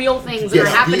actual real things that are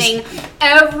happening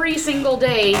every single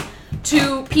day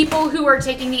to people who are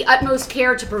taking the utmost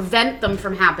care to prevent them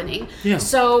from happening. Yeah.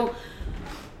 So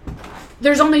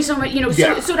there's only so much,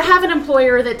 so to have an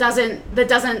employer that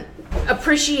doesn't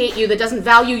appreciate you, that doesn't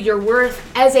value your worth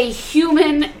as a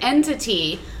human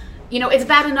entity, it's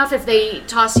bad enough if they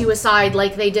toss you aside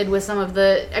like they did with some of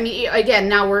the, again,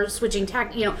 now we're switching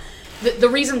tack, the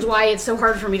reasons why it's so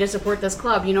hard for me to support this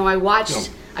club, I've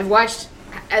watched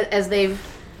as they've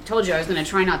told you I was going to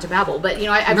try not to babble, but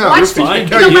I've watched in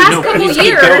the last couple of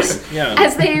years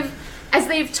as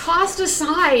they've tossed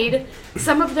aside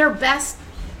some of their best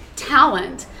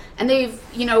talent, and they've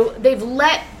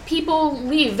let people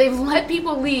leave. They've let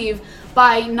people leave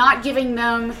by not giving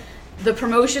them the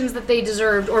promotions that they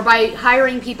deserved, or by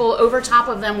hiring people over top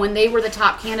of them when they were the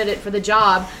top candidate for the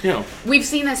job. Yeah. We've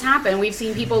seen this happen. We've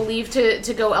seen people leave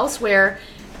to go elsewhere,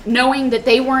 knowing that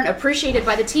they weren't appreciated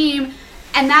by the team.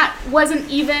 And that wasn't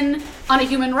even on a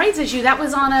human rights issue. That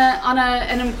was on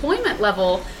an employment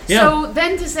level. Yeah. So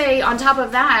then to say on top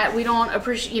of that, we don't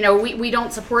appreciate, we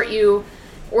don't support you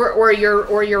or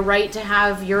your right to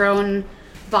have your own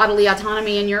bodily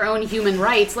autonomy and your own human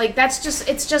rights. Like it's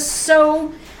just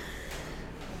so.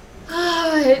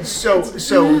 So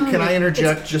can I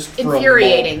interject just for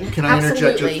infuriating. a moment? Can I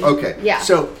interject? Absolutely. Okay. Yeah.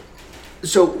 So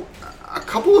a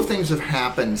couple of things have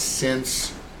happened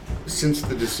since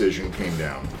the decision came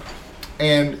down,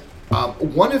 and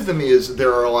one of them is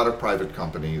there are a lot of private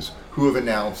companies who have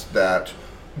announced that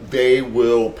they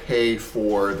will pay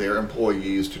for their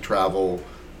employees to travel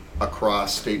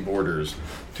across state borders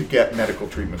to get medical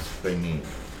treatments that they need,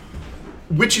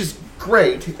 which is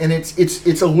great, and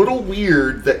it's a little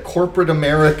weird that corporate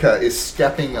America is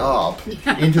stepping up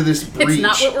into this breach. It's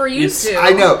not what we're used to. I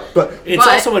know, but It's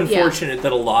also unfortunate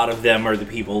that a lot of them are the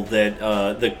people that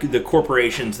the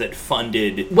corporations that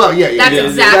funded. Well, yeah, That's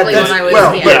exactly what I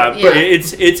was. But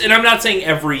it's and I'm not saying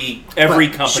every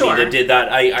company Sure. that did that.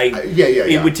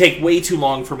 It would take way too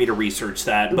long for me to research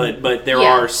that, but there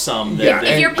are some that.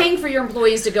 If you're paying for your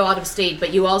employees to go out of state,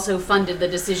 but you also funded the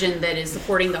decision that is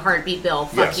supporting the heartbeat bill,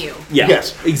 fuck you. Yeah,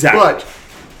 yes, exactly. But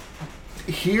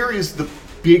here is the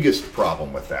biggest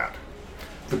problem with that.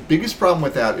 The biggest problem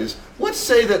with that is, let's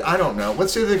say that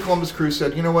let's say the Columbus Crew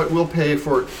said, you know what, we'll pay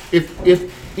for if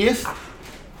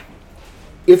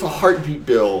a heartbeat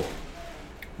bill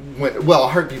a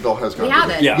heartbeat bill has gone. We have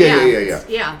it.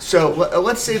 Yeah. So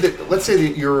let's say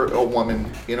that you're a woman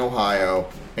in Ohio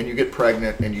and you get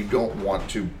pregnant and you don't want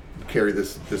to carry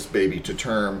this baby to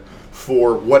term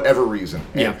for whatever reason.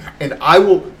 And I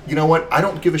will, you know what? I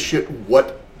don't give a shit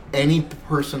what any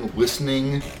person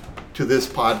listening to this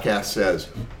podcast says.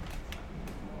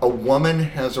 A woman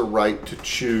has a right to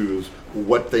choose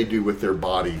what they do with their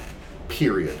body,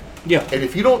 period. Yeah. And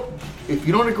if you don't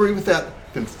agree with that,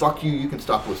 then fuck you. You can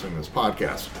stop listening to this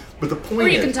podcast. But the point Or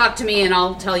you is, can talk to me and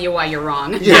I'll tell you why you're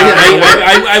wrong.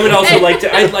 I would also like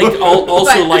to. I'd like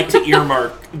to like to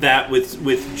earmark that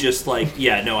with just like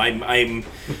I'm.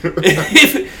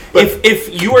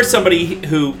 If you are somebody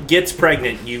who gets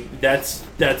pregnant,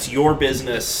 that's your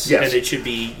business, yes. and it should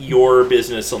be your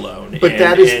business alone. But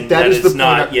that is the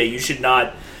not. point. You should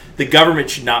not. The government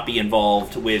should not be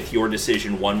involved with your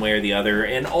decision one way or the other.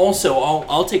 And also,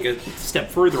 I'll take a step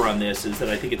further on this, is that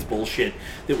I think it's bullshit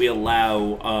that we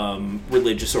allow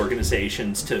religious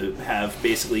organizations to have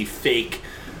basically fake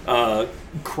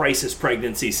crisis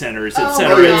pregnancy centers, et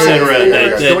cetera,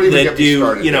 that do,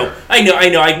 I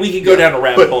know, we could go down a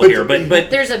rabbit hole here, but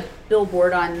there's a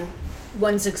billboard on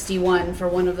 161 for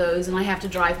one of those, and I have to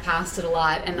drive past it a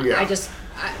lot, and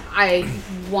I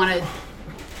want to...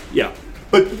 Yeah.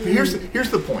 But here's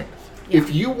the point. Yeah.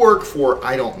 If you work for,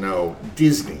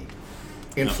 Disney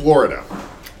in Florida,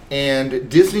 and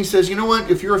Disney says, you know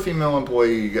what, if you're a female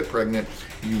employee, you get pregnant,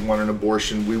 you want an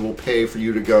abortion, we will pay for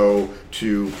you to go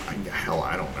to,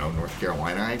 North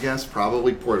Carolina, I guess,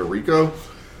 probably Puerto Rico.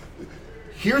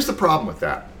 Here's the problem with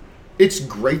that. It's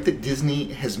great that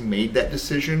Disney has made that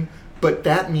decision, but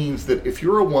that means that if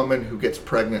you're a woman who gets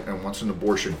pregnant and wants an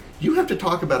abortion, you have to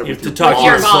talk about it with your boss. To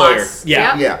your employer.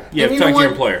 Yeah. You have to talk to your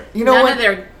employer. You know None of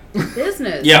their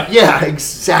business. Yeah,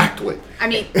 exactly. I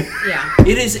mean, yeah.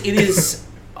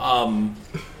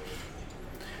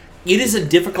 It is a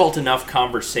difficult enough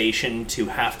conversation to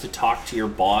have to talk to your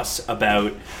boss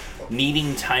about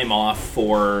needing time off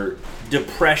for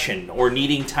depression or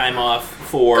needing time off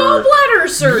for gallbladder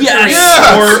surgery.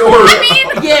 Yes. Or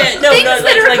things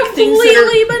that are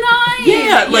completely benign.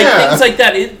 Things like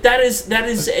that. That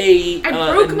is a.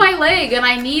 I broke my leg and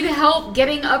I need help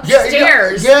getting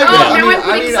upstairs. Now I'm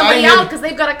putting somebody out because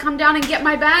they've got to come down and get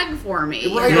my bag for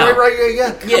me.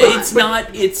 Right.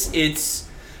 It's.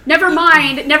 Never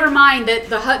mind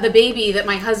that the baby that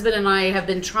my husband and I have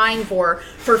been trying for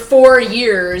 4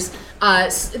 years,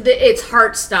 its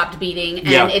heart stopped beating,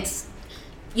 and it's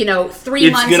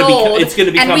 3 months old, it's going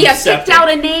to become and we have septic. picked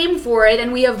out a name for it,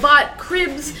 and we have bought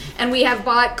cribs, and we have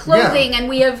bought clothing, and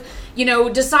we have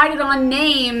decided on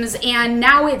names, and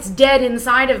now it's dead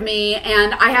inside of me,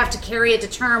 and I have to carry it to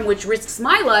term, which risks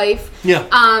my life. Yeah.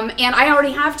 And I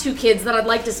already have 2 kids that I'd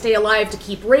like to stay alive to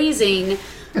keep raising.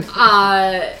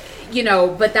 But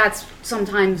that's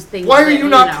sometimes things. Why are you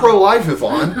not pro-life,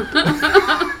 Evonne?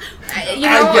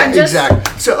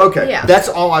 Exactly. So that's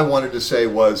all I wanted to say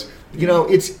was,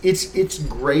 it's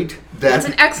great that that's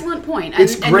an excellent point,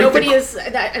 and nobody is.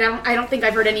 I don't think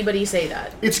I've heard anybody say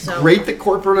that. It's great that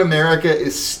corporate America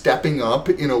is stepping up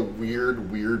in a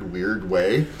weird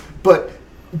way, but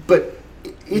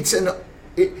it's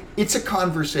it's a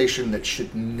conversation that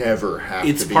should never have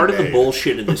It's to be part of the made.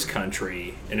 bullshit of this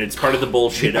country, and it's part of the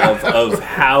bullshit of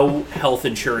how health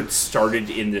insurance started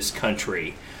in this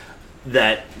country.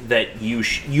 That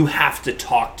you have to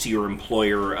talk to your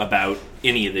employer about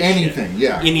any of this Anything, shit.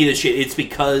 yeah. Any of this shit. It's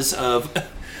because of...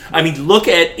 I mean, look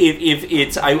at if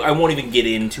it's... I won't even get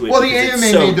into it. Well, the because AMA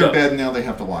it's so made their dumb. bed, and now they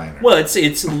have to lie in it. Well,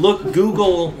 it's look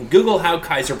Google how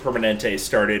Kaiser Permanente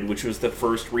started, which was the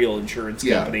first real insurance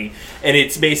Yeah. company, and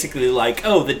it's basically like,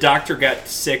 oh, the doctor got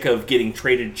sick of getting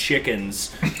traded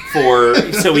chickens for,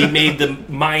 so he made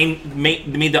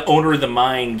the owner of the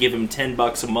mine give him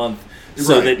 $10 a month.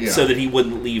 So that he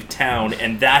wouldn't leave town,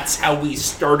 and that's how we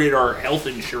started our health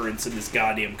insurance in this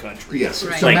goddamn country. Yes.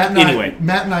 Right. So Like,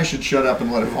 Matt and I should shut up and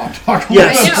let Evonne talk.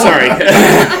 Yes, sorry.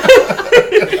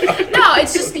 No,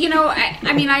 it's just,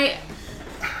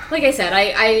 like I said,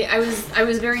 I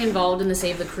was very involved in the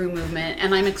Save the Crew movement,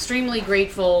 and I'm extremely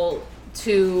grateful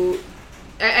to.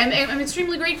 I'm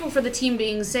extremely grateful for the team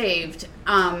being saved.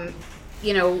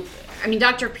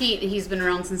 Dr. Pete, he's been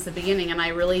around since the beginning, and I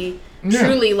really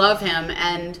truly love him.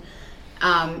 And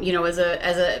as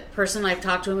a person, I've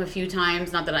talked to him a few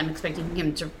times. Not that I'm expecting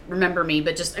him to remember me,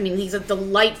 but just, he's a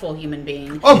delightful human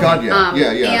being. Oh God,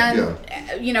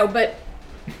 yeah, But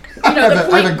I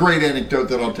have a great anecdote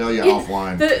that I'll tell you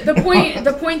offline.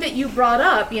 The point that you brought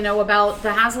up, about the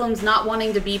Haslams not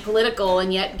wanting to be political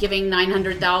and yet giving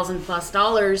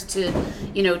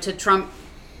 $900,000+ to Trump,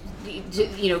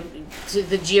 to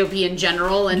the GOP in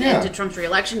general and to Trump's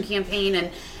reelection campaign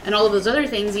and all of those other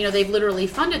things, they've literally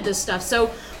funded this stuff.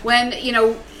 So when,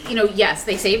 yes,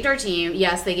 they saved our team.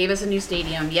 Yes, they gave us a new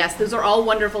stadium. Yes, those are all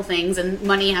wonderful things, and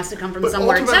money has to come from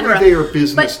somewhere, etc. They are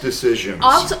business decisions.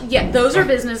 Also, those are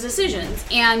business decisions.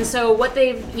 And so what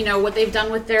they've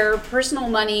done with their personal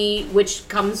money, which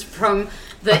comes from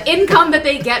the income that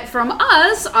they get from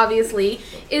us, obviously,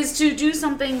 is to do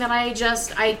something that I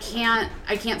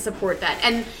can't support that.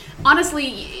 And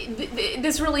honestly,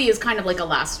 this really is kind of like a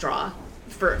last straw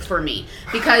for me,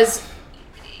 because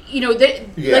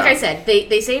like I said,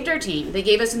 they saved our team. They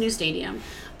gave us a new stadium.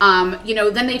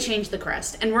 Then they changed the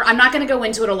crest. And I'm not going to go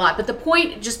into it a lot, but the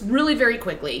point, just really very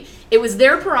quickly, it was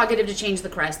their prerogative to change the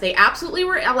crest. They absolutely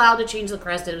were allowed to change the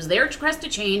crest. It was their crest to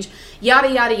change,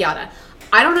 yada, yada, yada.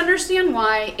 I don't understand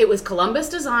why. It was Columbus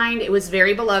designed. It was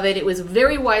very beloved. It was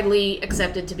very widely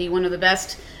accepted to be one of the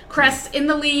best crests in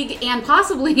the league and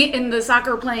possibly in the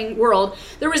soccer playing world.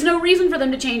 There was no reason for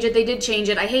them to change it. They did change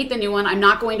it. I hate the new one. I'm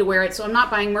not going to wear it, so I'm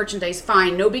not buying merchandise.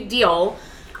 Fine, no big deal.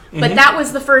 But that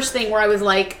was the first thing where I was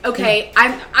like, okay,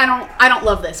 I don't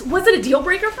love this. Was it a deal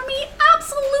breaker for me?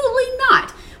 Absolutely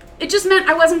not. It just meant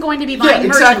I wasn't going to be buying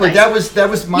exactly. merchandise. That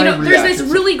was my reaction. There's this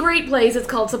really great place. It's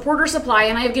called Supporter Supply,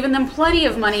 and I have given them plenty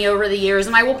of money over the years,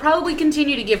 and I will probably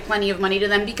continue to give plenty of money to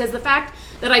them, because the fact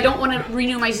that I don't want to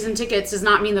renew my season tickets does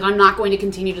not mean that I'm not going to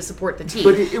continue to support the team.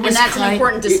 And that's an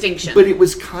important distinction. But it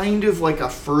was kind of like a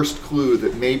first clue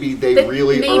that maybe they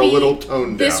really are a little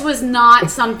toned down. This was not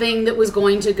something that was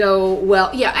going to go well.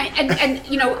 Yeah,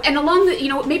 and along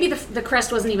the, maybe the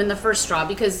crest wasn't even the first straw,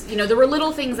 because, there were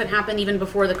little things that happened even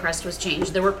before the crest was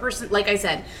changed. There were like I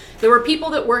said, there were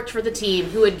people that worked for the team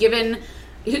who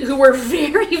were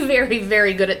very, very,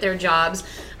 very good at their jobs,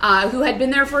 who had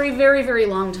been there for a very, very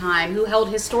long time, who held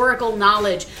historical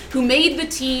knowledge, who made the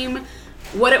team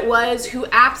what it was, who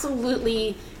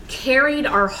absolutely carried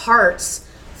our hearts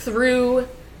through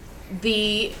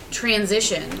the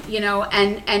transition,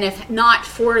 and if not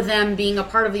for them being a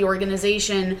part of the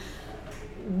organization,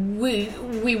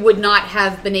 we would not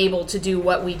have been able to do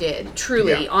what we did,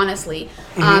 truly, honestly.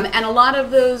 And a lot of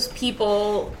those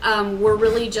people were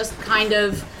really just kind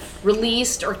of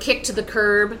released or kicked to the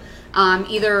curb,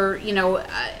 either,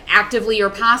 actively or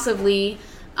passively,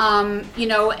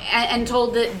 and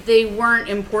told that they weren't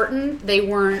important, they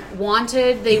weren't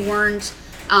wanted, they weren't,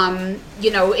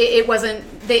 it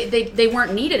wasn't, they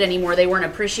weren't needed anymore, they weren't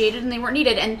appreciated, and they weren't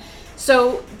needed. And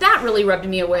so that really rubbed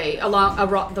me away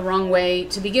the wrong way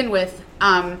to begin with.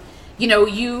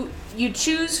 You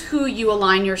choose who you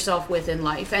align yourself with in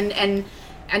life, and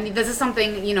this is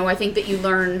something, I think that you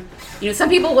learn. Some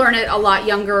people learn it a lot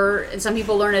younger, and some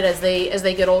people learn it as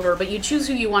they get older. But you choose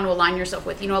who you want to align yourself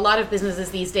with. A lot of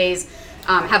businesses these days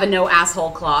have a no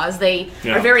asshole clause. They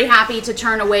are very happy to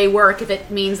turn away work if it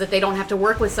means that they don't have to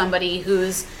work with somebody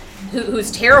who's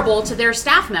terrible to their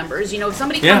staff members. If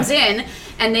somebody comes in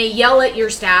and they yell at your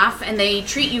staff and they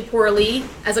treat you poorly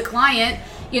as a client,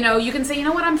 you can say, you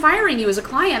know what, I'm firing you as a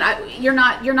client. You're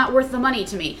not worth the money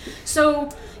to me. So,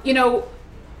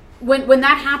 when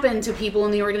that happened to people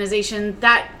in the organization,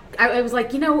 that I was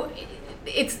like,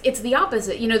 it's the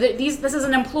opposite. This is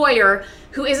an employer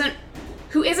who isn't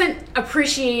who isn't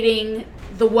appreciating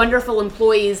the wonderful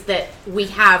employees that we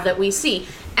have, that we see.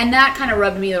 And that kind of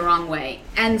rubbed me the wrong way.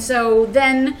 And so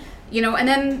then, and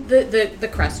then the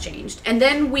crest changed. And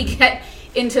then we get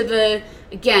into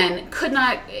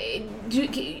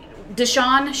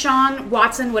Deshaun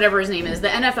Watson, whatever his name is, the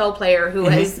NFL player who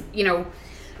has,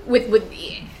 with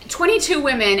 22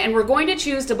 women, and we're going to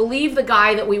choose to believe the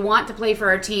guy that we want to play for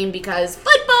our team because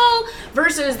football,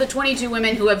 versus the 22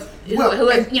 women who have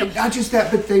not just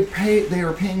that, but they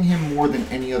are paying him more than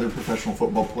any other professional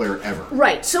football player ever.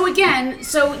 Right. So again,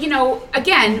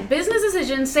 business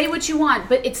decisions, say what you want,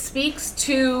 but it speaks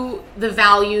to the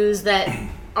values that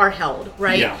are held,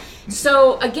 right? Yeah.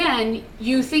 So again,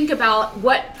 you think about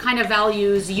what kind of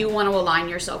values you want to align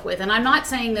yourself with. And I'm not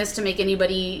saying this to make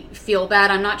anybody feel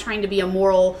bad. I'm not trying to be a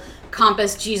moral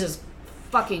compass. Jesus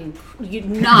fucking, you're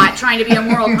not trying to be a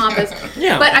moral compass.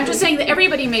 Yeah. But I'm just saying that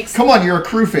everybody makes... Come on, you're a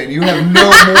Crew fan. You have no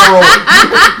moral...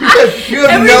 you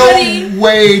have no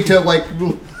way to, like...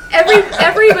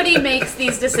 Everybody makes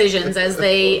these decisions as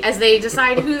they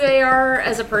decide who they are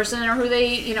as a person, or who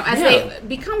they, they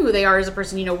become who they are as a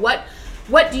person.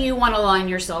 What do you want to align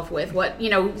yourself with?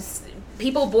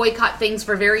 People boycott things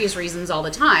for various reasons all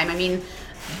the time. I mean,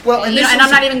 and I'm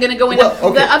not even going to go into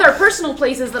the other personal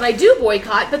places that I do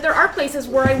boycott, but there are places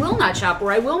where I will not shop,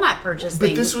 where I will not purchase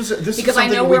things. This because I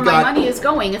know where my money is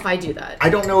going if I do that. I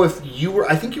don't know if you were,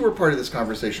 I think you were part of this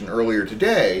conversation earlier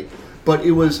today, but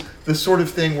it was the sort of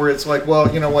thing where it's like,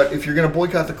 well, you know what, if you're going to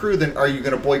boycott the Crew, then are you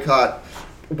going to boycott,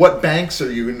 what banks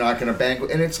are you not going to bank?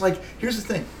 And it's like, here's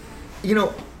the thing,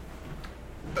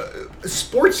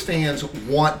 sports fans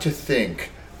want to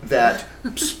think that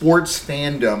sports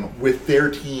fandom with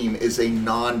their team is a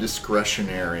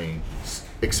non-discretionary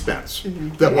expense.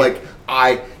 Mm-hmm. That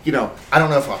I don't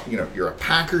know if you're a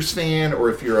Packers fan or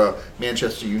if you're a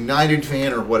Manchester United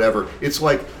fan or whatever. It's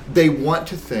like they want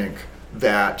to think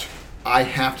that I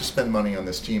have to spend money on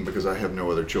this team because I have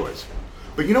no other choice.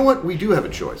 But you know what? We do have a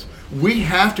choice. We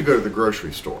have to go to the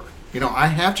grocery store. I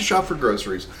have to shop for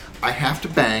groceries. I have to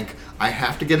bank. I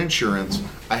have to get insurance.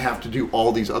 I have to do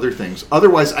all these other things.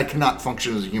 Otherwise, I cannot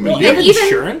function as a human being. And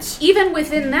insurance? Even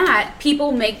within that,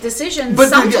 people make decisions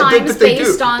sometimes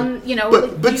based on,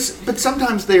 But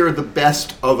sometimes they are the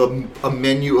best of a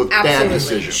menu of bad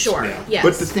decisions. Sure, yeah. Yes.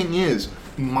 But the thing is,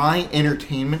 my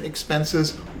entertainment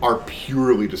expenses are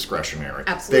purely discretionary.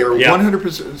 Absolutely. They are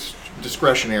 100%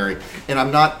 discretionary, and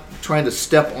I'm not trying to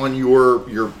step on your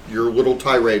little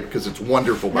tirade because it's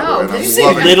wonderful, by the way, and I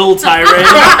love it. Little tirade?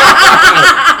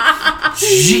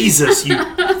 Jesus, you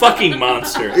fucking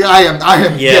monster. Yeah, I am.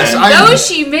 Yeah. Yes, I am. Though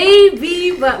she may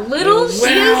be but little, she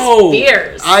is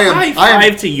fierce. High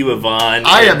five to you, Evonne.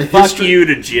 I am fuck you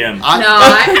to Jim.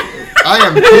 I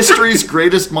am history's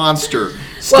greatest monster.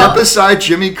 Step aside,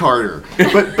 Jimmy Carter.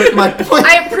 But my point...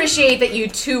 I appreciate that you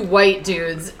two white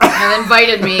dudes have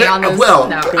invited me on this.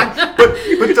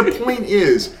 But the point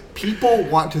is, people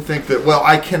want to think that,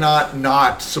 I cannot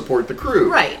not support the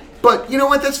Crew. Right. But you know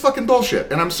what? That's fucking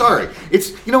bullshit. And I'm sorry.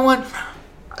 It's, you know what?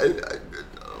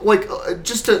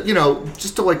 Just to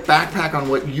backpack on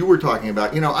what you were talking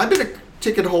about. I've been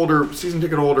a season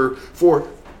ticket holder for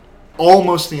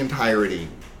almost the entirety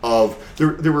of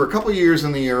there were a couple of years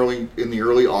in the early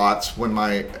aughts when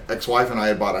my ex-wife and I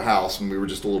had bought a house and we were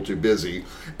just a little too busy,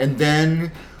 and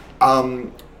then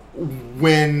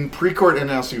when Precourt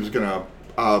announced he was going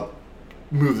to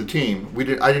move the team,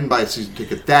 I didn't buy a season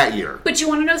ticket that year. But you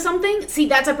want to know something? See,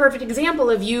 that's a perfect example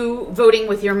of you voting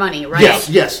with your money, right?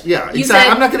 Yes, yeah. You said,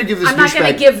 I'm not going to give this. I'm not going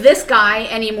to give this guy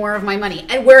any more of my money.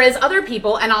 And whereas other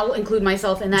people, and I'll include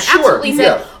myself in that, absolutely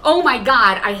said, "Oh my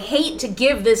God, I hate to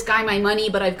give this guy my money,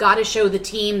 but I've got to show the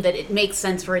team that it makes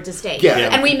sense for it to stay." Yeah.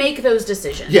 And we make those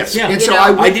decisions. Yes, yeah. And so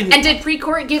I didn't. And did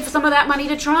Precourt give some of that money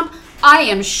to Trump? I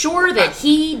am sure that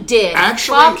he did.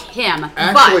 Actually, fuck him.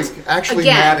 Actually,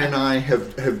 again, Matt and I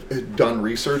have done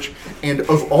research, and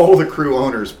of all the Crew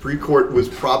owners, Precourt was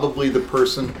probably the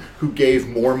person who gave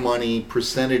more money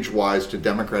percentage-wise to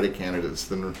Democratic candidates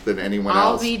than anyone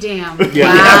else. I'll be damned.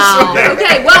 Yeah. Wow.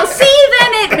 Okay. Well, see,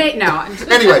 then it may no.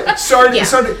 Anyway, sorry,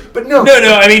 but no.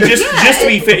 No. I mean,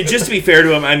 just to be fair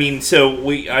to him, I mean, so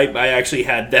I actually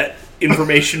had that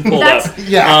information pulled up.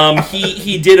 Yeah.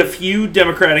 He did a few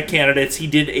Democratic candidates. He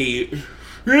did a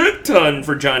ton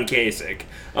for John Kasich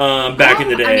back in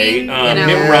the day.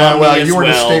 Mitt Romney you were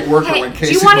a state worker when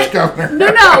Kasich was governor.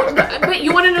 No, but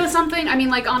you want to know something? I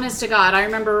mean, honest to God, I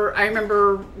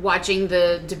remember watching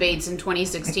the debates in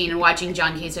 2016 and watching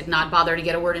John Kasich not bother to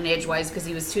get a word in edgewise because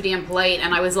he was too damn polite,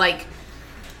 and I was like,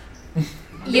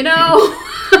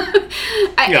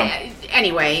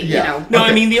 Anyway, No, okay.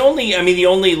 I mean the only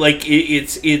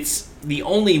it's the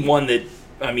only one that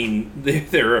I mean,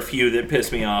 there are a few that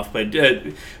piss me off, but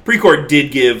Precourt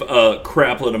did give a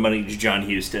crap load of money to John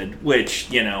Huston, which,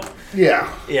 Yeah.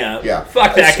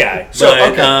 Fuck that guy. So,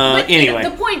 but, okay. But anyway.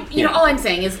 the point, all I'm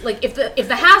saying is, like, if the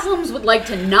Haslams would like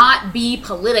to not be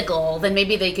political, then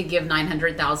maybe they could give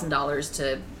 $900,000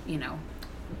 to,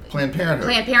 Planned Parenthood.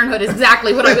 Planned Parenthood is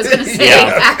exactly what I was going to say.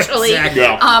 Yeah. Actually,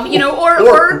 Exactly.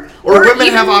 Or women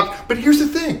even, have options. But here's the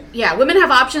thing. Yeah, Women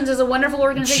Have Options is a wonderful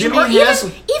organization. Jimmy or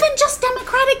Haslam- even just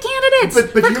Democratic candidates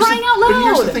But for crying out loud. But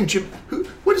here's the thing,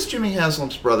 what does Jimmy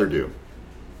Haslam's brother do?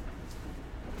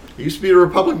 He used to be a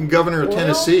Republican governor of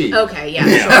Tennessee. Okay,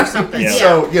 sure, something.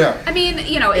 Yeah. Yeah. So, I mean,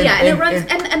 and it runs,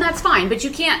 and that's fine. But you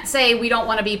can't say we don't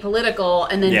want to be political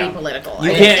and then be political.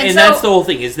 You can't, and that's the whole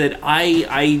thing. Is that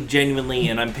I genuinely,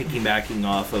 and I'm backing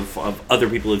off of other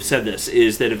people who've said this,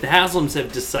 is that if the Haslams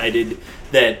have decided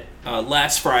that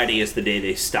last Friday is the day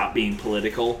they stop being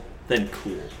political, then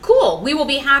cool. We will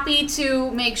be happy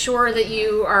to make sure that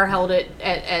you are held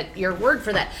at your word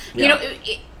for that. Yeah.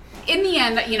 In the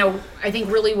end, I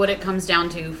think really what it comes down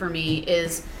to for me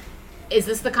is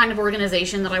this the kind of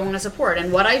organization that I want to support?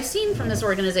 And what I've seen from this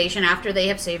organization after they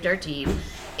have saved our team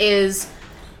is,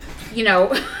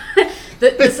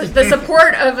 the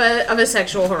support of a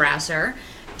sexual harasser,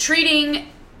 treating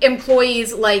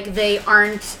employees like they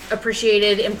aren't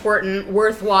appreciated, important,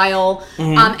 worthwhile,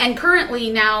 and currently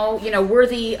now,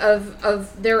 worthy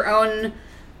of their own,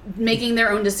 making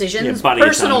their own decisions,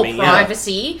 personal autonomy,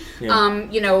 privacy,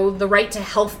 the right to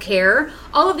health care,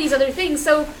 all of these other things.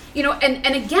 So,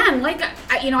 and again,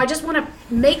 I just want to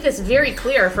make this very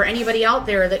clear for anybody out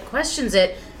there that questions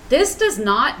it. This does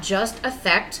not just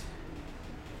affect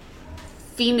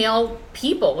female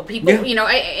people,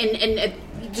 and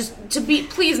just to be,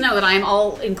 please know that I am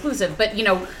all inclusive, but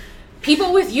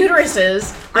people with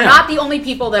uteruses are not the only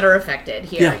people that are affected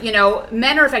here.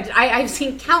 Men are affected. I've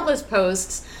seen countless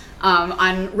posts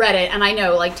on Reddit, and I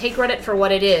know, take Reddit for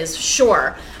what it is,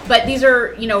 sure. But these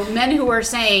are, men who are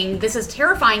saying, this is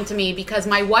terrifying to me because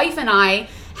my wife and I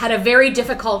had a very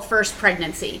difficult first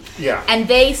pregnancy. Yeah. And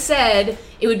they said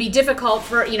it would be difficult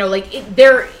for,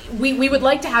 we would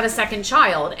like to have a second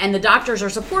child, and the doctors are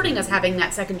supporting us having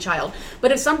that second child.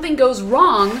 But if something goes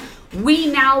wrong,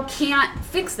 we now can't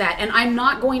fix that. And I'm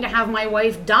not going to have my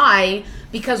wife die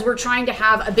because we're trying to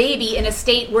have a baby in a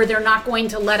state where they're not going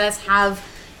to let us have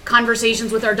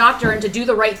conversations with our doctor and to do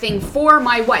the right thing for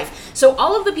my wife. So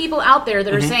all of the people out there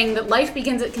that are saying that life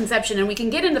begins at conception, and we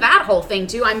can get into that whole thing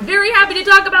too, I'm very happy to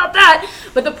talk about that.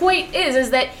 But the point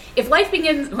is that if life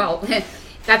begins, well,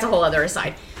 that's a whole other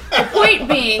aside. The point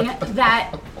being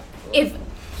that if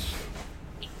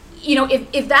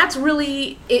that's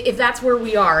really, if that's where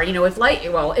we are, if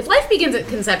life begins at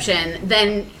conception,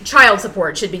 then child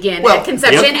support should begin at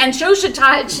conception, and so should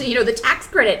the tax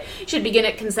credit should begin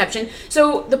at conception.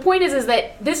 So the point is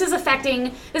that this is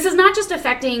not just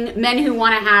affecting men who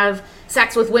want to have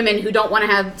sex with women who don't want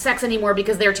to have sex anymore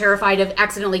because they're terrified of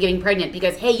accidentally getting pregnant,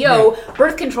 because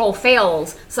birth control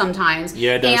fails sometimes.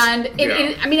 Yeah, it does. And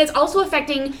it's also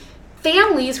affecting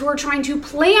families who are trying to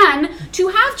plan to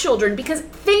have children, because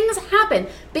things happen.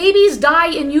 Babies die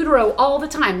in utero all the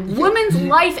time. Women's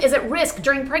life is at risk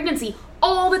during pregnancy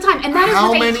all the time. And that is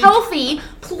with a healthy,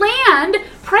 planned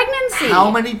pregnancy. How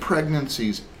many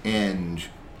pregnancies end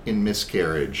in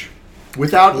miscarriage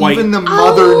without even the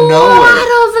mother knowing? A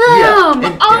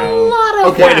lot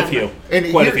of them. Quite a few.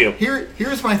 And Quite a few.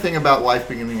 Here's my thing about life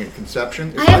beginning at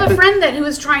conception. I have a friend who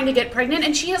is trying to get pregnant,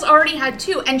 and she has already had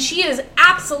 2, and she is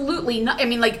absolutely not.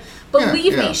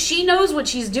 Believe me, she knows what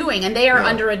she's doing, and they are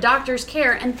under a doctor's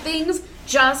care, and things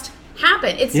just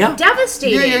happen. It's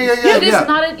devastating. It is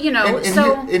not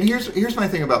And here's my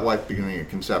thing about life beginning at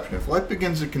conception. If life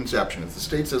begins at conception, if the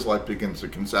state says life begins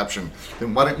at conception,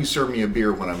 then why don't you serve me a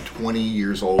beer when I'm 20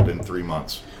 years old in 3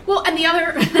 months? Well, and the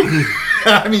other,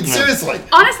 I mean, seriously.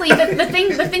 Honestly,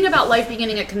 the thing about life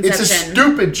beginning at conception, it's a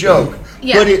stupid joke,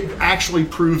 but it actually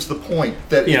proves the point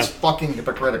that it's fucking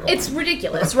hypocritical. It's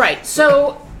ridiculous, right?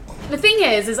 So the thing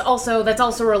is also that's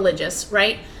also religious,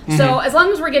 right? So as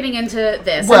long as we're getting into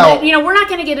this, and then, we're not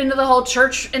going to get into the whole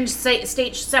church and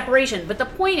state separation. But the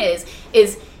point is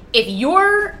if you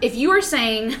are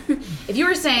saying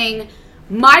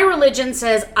my religion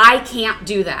says I can't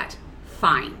do that,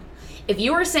 fine. If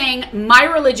you are saying my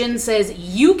religion says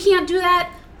you can't do that,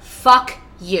 fuck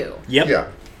you. Yep. Yeah.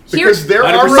 Because there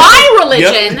are my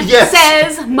religion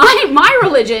says my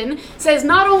religion says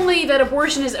not only that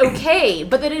abortion is okay,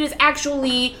 but that it is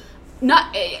actually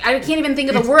not. I can't even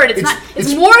think of the word.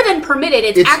 It's more than permitted.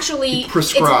 It's actually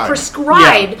prescribed. It's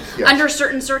prescribed under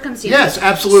certain circumstances. Yes,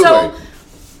 absolutely. So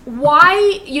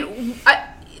why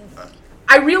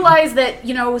I realize that,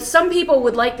 some people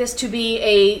would like this to be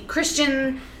a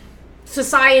Christian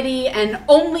society and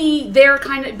only their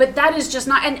kind of, but that is just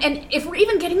not, and if we're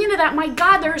even getting into that, my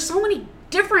God, there are so many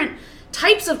different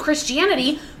types of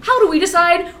Christianity. How do we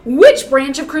decide which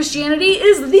branch of Christianity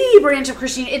is the branch of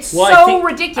Christianity? It's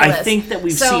ridiculous. I think that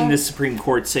we've seen the Supreme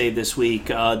Court say this week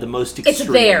the most extreme. It's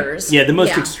theirs. Yeah, the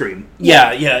most extreme.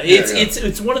 Yeah.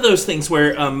 It's one of those things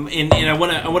where and I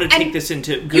want to take this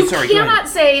into. You cannot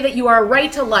say that you are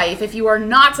right to life if you are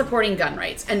not supporting gun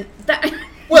rights, and that.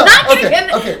 Well,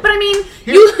 okay. But I mean,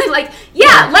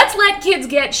 let's let kids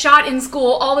get shot in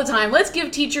school all the time. Let's give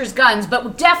teachers guns,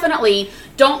 but definitely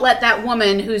don't let that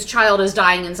woman whose child is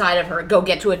dying inside of her go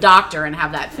get to a doctor and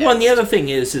have that fixed. Well, and the other thing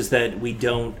is that we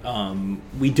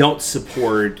don't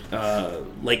support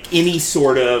like any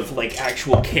sort of like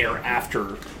actual care after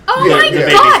the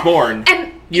baby's born.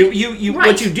 And you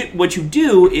right. what you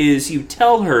do is you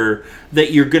tell her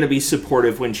that you're going to be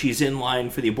supportive when she's in line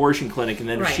for the abortion clinic, and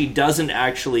then if she doesn't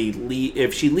actually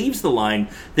if she leaves the line,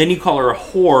 then you call her a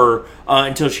whore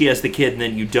until she has the kid, and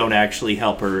then you don't actually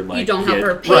help her. Like, you don't help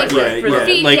her pay for the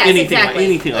feed, like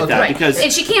anything like that, right. because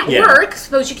and she can't work.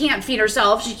 Suppose she can't feed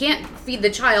herself. She can't feed the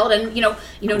child, and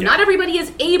not everybody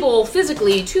is able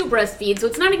physically to breastfeed. So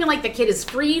it's not even like the kid is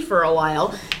free for a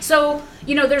while. So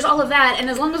there's all of that, and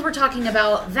as long as we're talking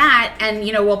about that, and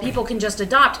well, people can just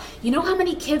adopt. You know how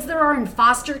many kids there are in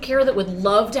foster care that would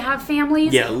love to have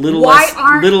families? Yeah, little less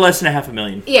than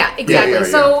 500,000. Yeah, exactly. Yeah.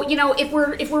 So if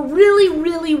we're really,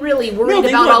 really, really worried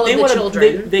about all of the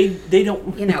children, they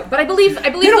don't. But I believe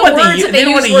the words that they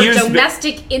use were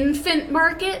domestic infant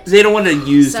market. They don't want to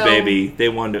use baby. They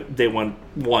want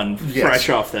one fresh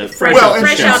off the fresh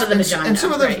out of the vagina. And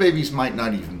some of those babies might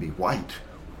not even be white.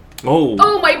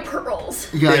 Oh, my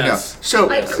pearls. Yeah, yes. I know.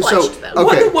 I clutched them.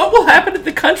 Okay. What will happen at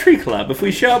the country club if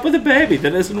we show up with a baby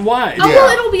that isn't white? Oh, well,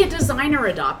 it'll be a designer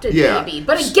adopted baby.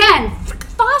 But again,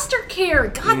 foster care.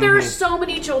 God, there are so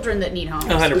many children that need homes.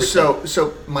 100%.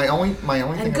 So my only thing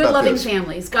and good about loving this,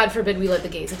 families. God forbid we let the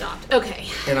gays adopt. Okay.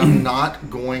 and I'm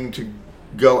not going to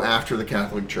go after the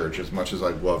Catholic Church as much as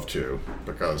I'd love to,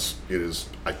 because it is,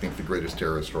 I think, the greatest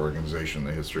terrorist organization in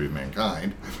the history of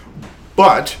mankind.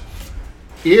 But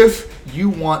if you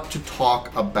want to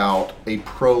talk about a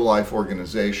pro-life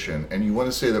organization and you want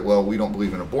to say that, well, we don't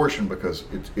believe in abortion because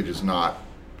it is not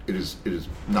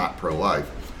pro-life,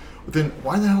 then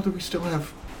why the hell do we still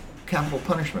have capital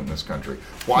punishment in this country?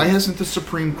 Why hasn't the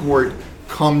Supreme Court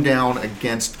come down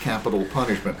against capital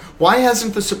punishment? Why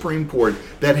hasn't the Supreme Court,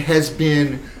 that has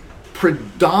been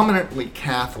predominantly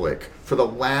Catholic for the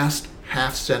last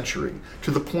half century,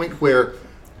 to the point where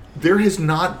there has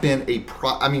not been a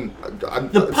I'm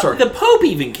sorry. The Pope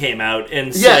even came out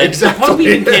and said. Yeah, exactly. The Pope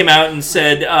even came out and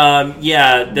said,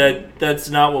 that's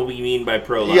not what we mean by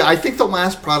pro-life. Yeah, I think the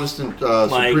last Protestant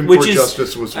Supreme Court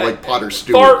justice was like Potter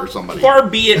Stewart or somebody. Far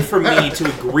be it from me to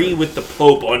agree with the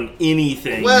Pope on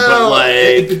anything, well, but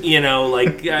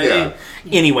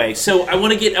anyway, so I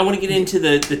want to get into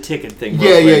the ticket thing.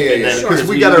 Yeah. Because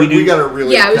we gotta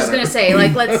really. Yeah, I was just gonna say,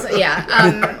 let's.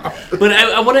 But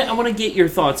I want to get your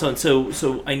thoughts on.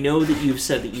 So I know that you've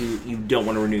said that you don't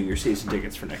want to renew your season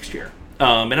tickets for next year.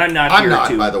 And I'm not. I'm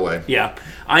not, by the way. Yeah,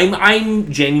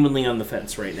 I'm genuinely on the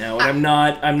fence right now, and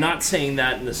I'm not saying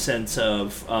that in the sense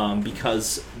of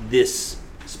because this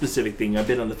specific thing. I've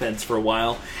been on the fence for a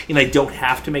while, and I don't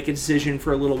have to make a decision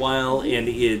for a little while, and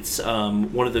it's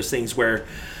one of those things where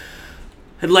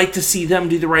I'd like to see them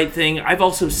do the right thing. I've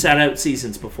also sat out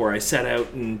seasons before. I sat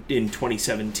out in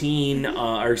 2017,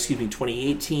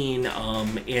 2018,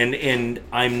 and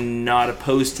I'm not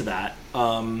opposed to that.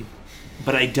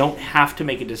 But I don't have to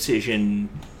make a decision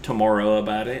tomorrow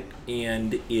about it,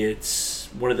 and it's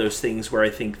one of those things where I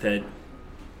think that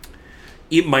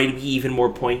it might be even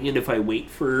more poignant if I wait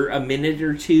for a minute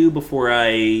or two before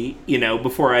I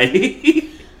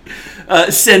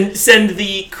send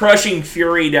the crushing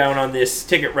fury down on this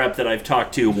ticket rep that I've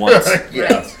talked to once.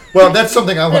 Yeah. Well, that's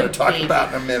something I want to talk about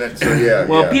in a minute. So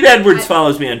Well, Pete Edwards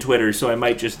follows me on Twitter, so I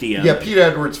might just DM. Yeah, Pete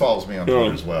Edwards follows me on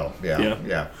Twitter as well.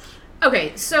 Yeah.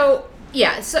 Okay, so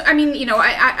I mean,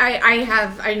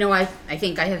 I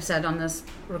think I have said on this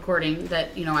recording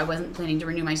that I wasn't planning to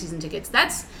renew my season tickets.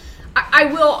 I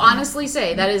will honestly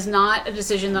say that is not a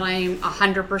decision that I am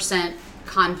 100%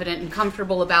 confident and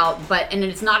comfortable about, and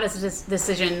it's not a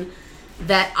decision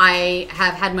that I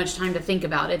have had much time to think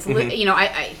about. It's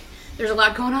there's a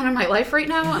lot going on in my life right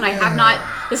now, and I have not.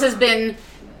 This has been.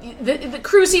 The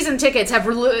cruise season tickets have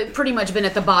pretty much been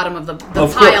at the bottom of the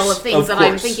pile of things that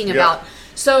I'm thinking about.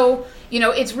 So,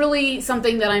 it's really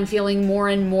something that I'm feeling more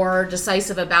and more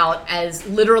decisive about as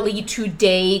literally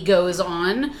today goes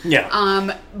on.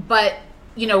 Yeah. But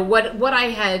what I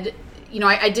had,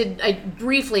 I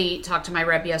briefly talked to my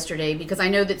rep yesterday because I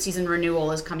know that season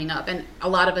renewal is coming up, and a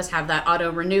lot of us have that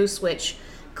auto renew switch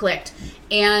clicked.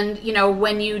 And,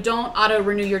 when you don't auto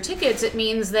renew your tickets, it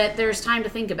means that there's time to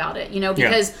think about it,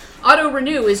 because auto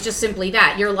renew is just simply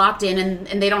that. You're locked in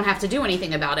and they don't have to do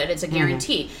anything about it. It's a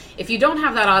guarantee. If you don't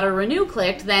have that auto renew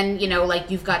clicked, then,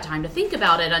 you've got time to think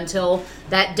about it until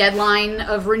that deadline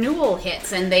of renewal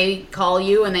hits and they call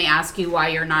you and they ask you why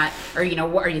you're not, or,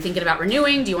 what are you thinking about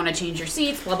renewing? Do you want to change your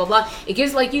seats? Blah, blah, blah. It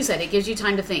gives, like you said, it gives you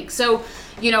time to think. So,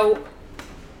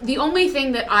 the only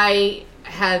thing that I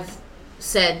have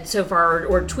said so far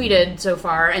or tweeted so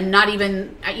far, and not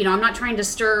even, I'm not trying to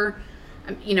stir,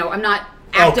 I'm not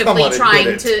actively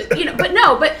trying to,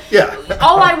 but yeah.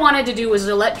 All I wanted to do was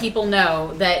to let people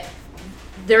know that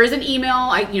there is an email.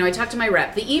 I talked to my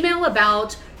rep. The email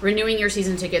about renewing your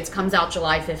season tickets comes out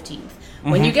July 15th.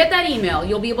 When you get that email,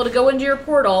 you'll be able to go into your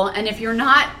portal, and if you are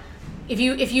not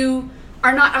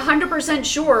 100%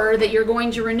 sure that you're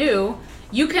going to renew,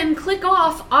 you can click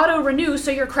off auto renew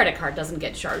so your credit card doesn't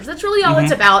get charged. That's really all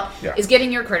it's about, is getting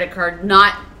your credit card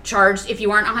not charged if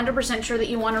you aren't 100% sure that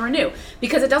you want to renew.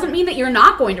 Because it doesn't mean that you're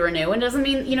not going to renew, and it doesn't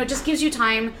mean, it just gives you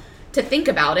time to think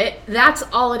about it. That's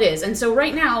all it is. And so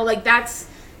right now, that's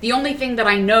the only thing that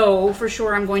I know for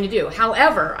sure I'm going to do.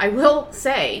 However, I will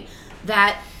say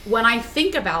that when I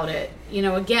think about it,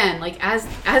 again,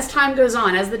 as time goes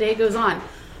on, as the day goes on,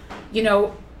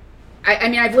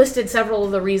 I've listed several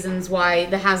of the reasons why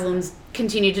the Haslams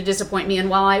continue to disappoint me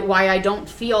and why I don't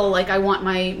feel like I want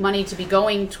my money to be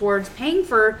going towards paying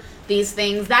for these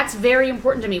things. That's very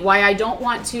important to me. Why I don't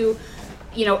want to,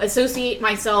 associate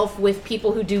myself with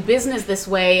people who do business this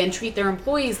way and treat their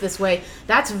employees this way.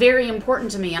 That's very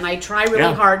important to me. And I try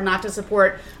really hard not to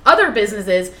support other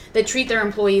businesses that treat their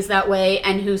employees that way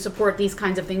and who support these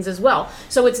kinds of things as well.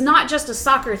 So it's not just a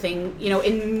soccer thing,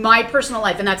 in my personal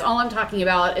life. And that's all I'm talking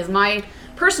about is my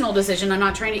personal decision. I'm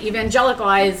not trying to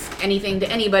evangelicalize anything to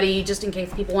anybody just in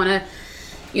case people want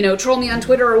to, troll me on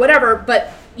Twitter or whatever.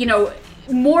 But,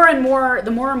 more and more,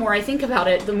 the more and more I think about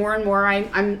it, the more and more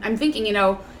I'm thinking,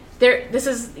 this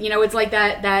is, it's like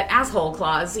that asshole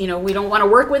clause, we don't want to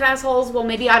work with assholes. Well,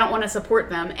 maybe I don't want to support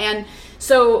them. And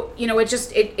so,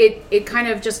 it kind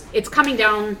of just, it's coming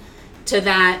down to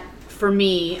that for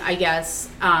me, I guess,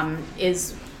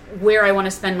 is where I want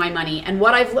to spend my money. And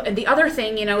the other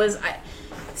thing, is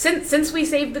since we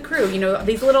saved the crew,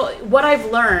 what I've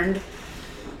learned,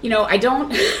 I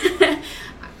don't,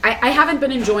 I haven't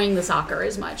been enjoying the soccer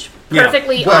as much,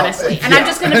 perfectly honestly. And I'm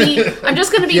just going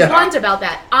to be blunt about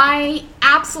that. I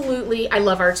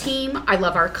love our team. I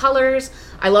love our colors.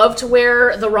 I love to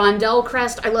wear the Rondell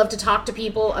crest. I love to talk to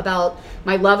people about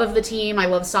my love of the team. I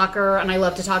love soccer, and I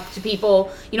love to talk to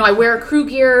people. I wear crew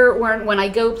gear when I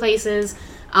go places,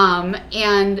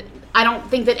 and I don't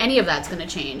think that any of that's going to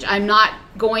change. I'm not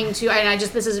going to, and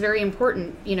this is very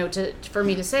important, for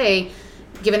me to say,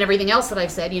 given everything else that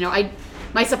I've said.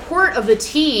 My support of the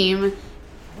team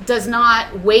does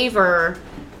not waver,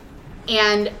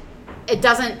 and it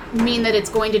doesn't mean that it's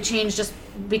going to change just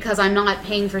because I'm not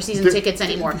paying for season tickets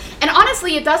anymore. And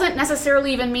honestly, it doesn't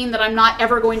necessarily even mean that I'm not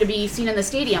ever going to be seen in the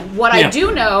stadium. What I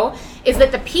do know is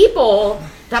that the people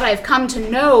that I've come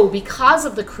to know because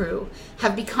of the crew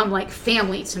have become like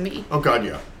family to me. Oh, God,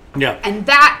 yeah. Yeah. And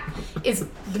that is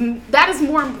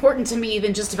more important to me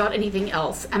than just about anything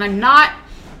else. And I'm not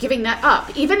giving that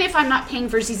up. Even if I'm not paying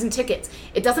for season tickets,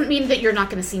 it doesn't mean that you're not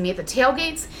going to see me at the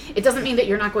tailgates. It doesn't mean that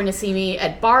you're not going to see me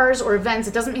at bars or events.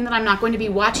 It doesn't mean that I'm not going to be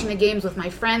watching the games with my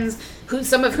friends,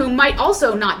 some of whom might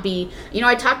also not be.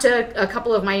 I talked to a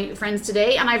couple of my friends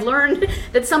today, and I've learned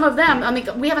that some of them,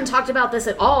 we haven't talked about this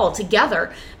at all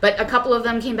together, but a couple of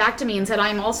them came back to me and said,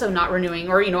 I'm also not renewing,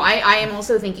 or, I am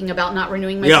also thinking about not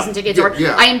renewing my season tickets, or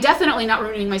I am definitely not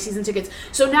renewing my season tickets.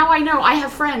 So now I know I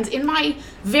have friends in my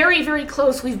very, very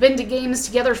close, we've been to games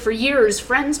together for years,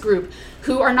 friends group,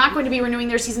 who are not going to be renewing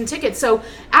their season tickets. So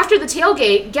after the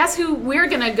tailgate, guess who we're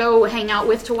going to go hang out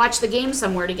with to watch the game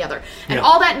somewhere together? And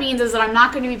all that means is that I'm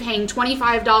not going to be paying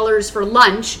 $25 for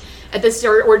lunch at this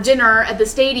or dinner at the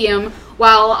stadium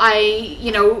while I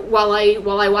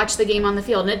watch the game on the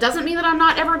field. And it doesn't mean that I'm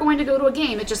not ever going to go to a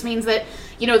game. It just means that,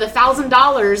 the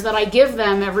 $1,000 that I give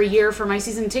them every year for my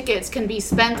season tickets can be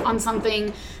spent on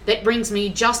something that brings me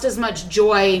just as much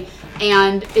joy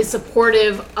and is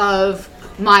supportive of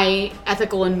my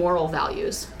ethical and moral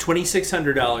values.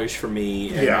 $2,600 for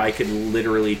me, and I could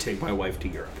literally take my wife to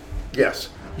Europe. Yes.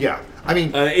 Yeah. I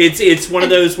mean, it's one of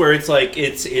those where it's like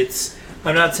it's.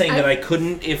 I'm not saying that I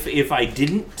couldn't if I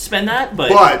didn't spend that,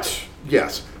 but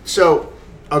yes. So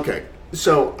okay.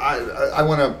 So I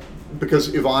want to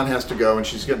because Evonne has to go and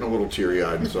she's getting a little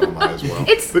teary-eyed, and so am I as well.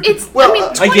 It's. well, I mean,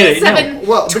 I get it. 27,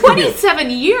 Well, 27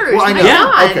 years. Well, I know. My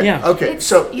God. Okay. Yeah. Okay. It's,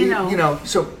 So you know.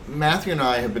 so Matthew and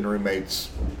I have been roommates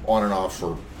on and off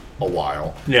for a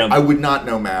while. Yeah. I would not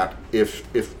know Matt if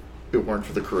it weren't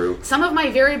for the crew. Some of my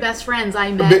very best friends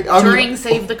I met during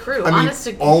Save the Crew. Almost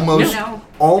they're- all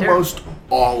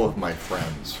of my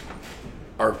friends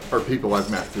are people I've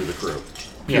met through the crew.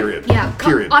 Period. Yeah,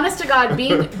 Period. honest to God,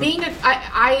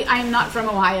 I'm not from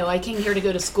Ohio. I came here to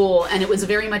go to school, and it was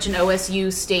very much an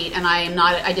OSU state, and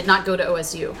I did not go to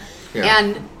OSU. Yeah.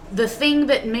 And the thing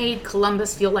that made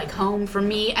Columbus feel like home for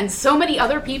me and so many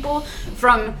other people,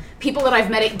 from people that I've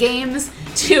met at games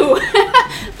to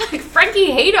like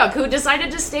Frankie Haydock, who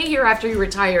decided to stay here after he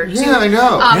retired. Yeah, I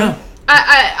know.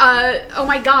 Oh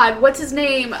my God, what's his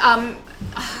name? God,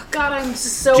 I'm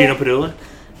so Gino Padula?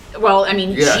 Well, I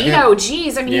mean, Yeah, Gino,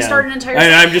 geez, I mean, you started an entire.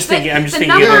 I'm just thinking.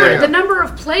 The number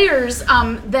of players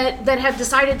that have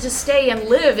decided to stay and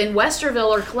live in Westerville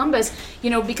or Columbus,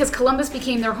 because Columbus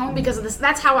became their home because of this.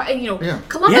 That's how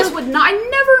Columbus would not. I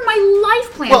never in my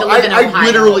life planned to live in Ohio. I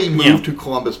literally moved to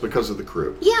Columbus because of the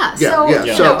crew. Yeah.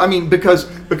 So I mean, because.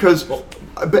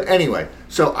 But anyway,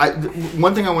 so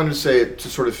one thing I wanted to say to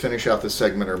sort of finish out this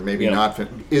segment, or maybe not,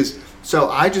 is so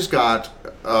I just got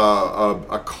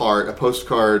a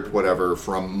postcard, whatever,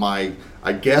 from my,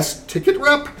 I guess, ticket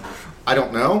rep. I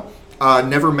don't know.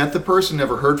 Never met the person,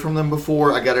 never heard from them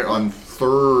before. I got it on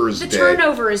Thursday. The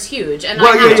turnover is huge, and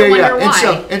I have to wonder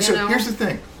why. And so here's the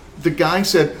thing. The guy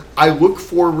said, I look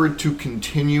forward to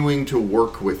continuing to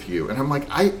work with you. And I'm like,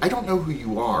 I don't know who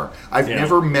you are. I've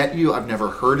never met you. I've never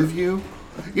heard of you.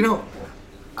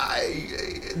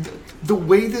 The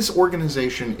way this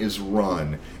organization is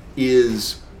run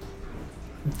is...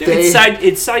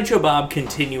 It's Sideshow Bob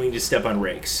continuing to step on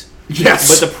rakes. Yes.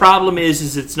 But the problem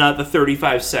is it's not the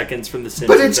 35 seconds from the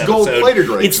Simpsons But it's episode. gold-plated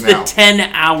rakes It's now. the 10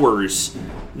 hours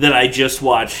that I just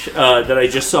watched, that I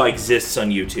just saw exists on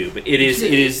YouTube. If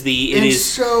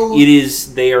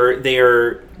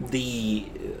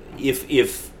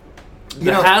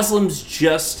the Haslams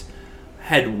just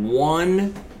had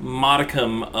one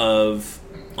modicum of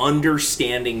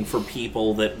understanding for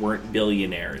people that weren't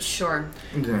billionaires, Sure,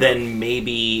 then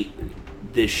maybe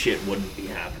this shit wouldn't be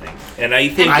happening. And I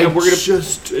think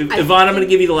Evonne, I'm going to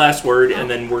give you the last word, and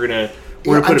then we're gonna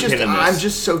put a pin in this. I'm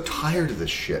just so tired of this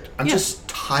shit. I'm just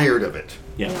tired of it.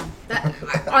 Yeah.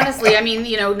 Honestly, I mean,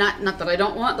 not that I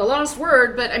don't want the last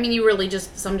word, but I mean, you really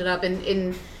just summed it up.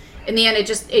 In the end,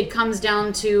 it comes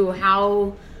down to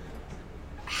how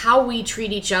we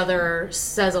treat each other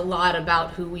says a lot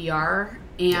about who we are.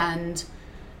 And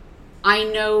I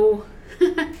know,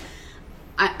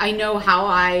 I know how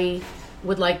I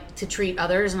would like to treat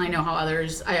others, and I know how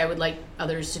I would like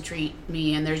others to treat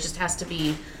me, and there just has to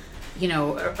be,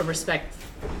 a respect.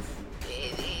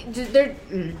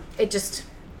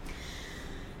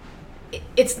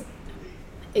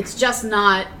 It's just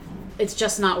not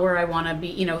where I want to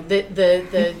be.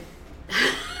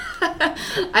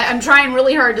 I'm trying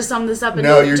really hard to sum this up into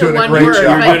one word. You're doing a great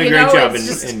job.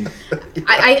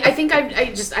 I think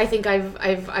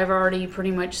I've already pretty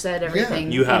much said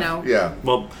everything. You have. Yeah.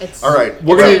 Well, all right.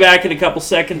 We're going to be back in a couple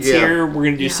seconds here. We're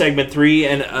going to do segment 3,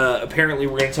 and apparently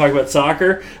we're going to talk about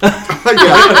soccer. So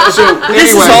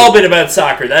this has all been about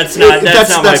soccer. That's not my point.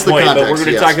 Context, but we're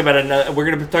going to talk about we're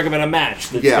going to talk about a match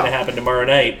that's going to happen tomorrow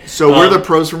night. So we're the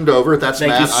pros from Dover. That's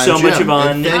thank Matt. you so I'm much, Jim.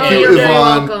 Evonne. And thank you, you're very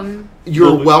Evonne. welcome.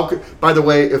 You're welcome. By the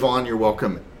way, Evonne, you're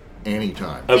welcome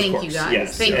anytime. Thank you, guys.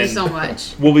 Yes. Thank you so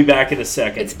much. We'll be back in a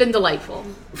second. It's been delightful.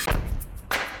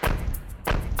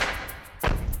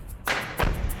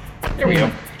 There we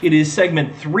go. It is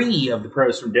segment 3 of the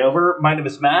Pros from Dover. My name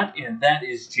is Matt, and that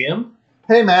is Jim.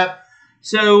 Hey, Matt.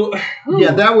 So,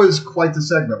 yeah, that was quite the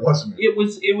segment, wasn't it? It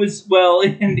was well,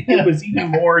 and it was even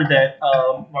more that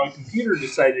my computer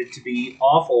decided to be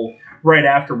awful right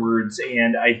afterwards,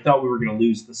 and I thought we were going to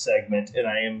lose the segment, and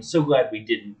I am so glad we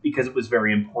didn't, because it was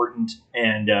very important,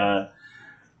 and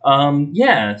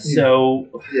so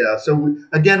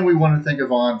again, we want to thank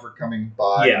Evonne for coming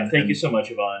by. Yeah, thank you so much,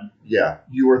 Evonne. Yeah,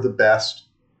 you are the best.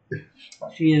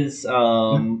 She is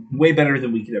way better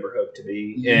than we could ever hope to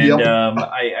be, and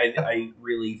I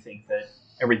really think that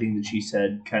everything that she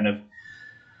said kind of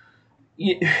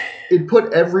it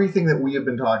put everything that we have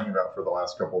been talking about for the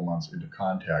last couple of months into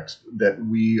context that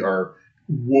we are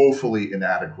woefully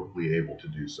inadequately able to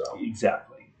do so.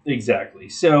 Exactly.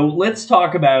 So let's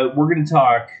talk about. We're going to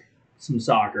talk some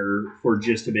soccer for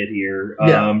just a bit here.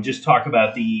 Just talk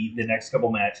about the next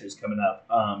couple matches coming up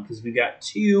because we've got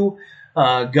 2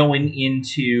 going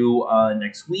into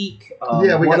next week.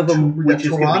 We one of them, we which got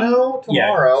is Toronto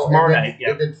tomorrow, tomorrow and night,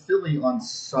 and then Philly on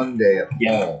Sunday at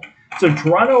home. So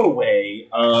Toronto away.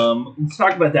 Let's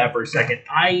talk about that for a second.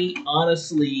 I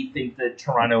honestly think that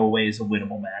Toronto away is a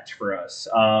winnable match for us.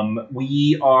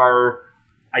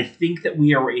 I think that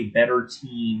we are a better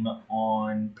team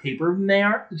on paper than they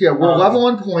are. Yeah, we're level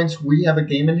on points. We have a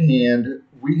game in hand.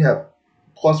 We have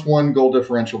 +1 goal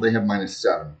differential. They have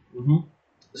 -7. Mm-hmm.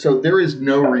 So there is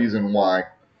no reason why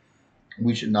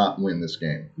we should not win this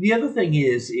game. The other thing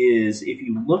is if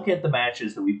you look at the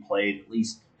matches that we played, at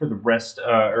least for the rest,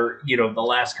 the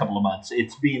last couple of months,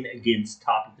 it's been against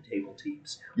top of the table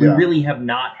teams. We really have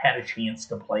not had a chance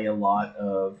to play a lot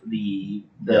of the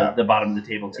bottom of the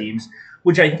table teams,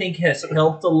 which I think has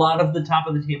helped a lot of the top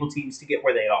of the table teams to get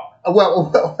where they are.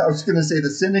 Well, I was going to say the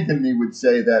cynic in me would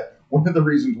say that one of the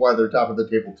reasons why they're top of the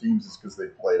table teams is because they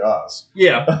played us.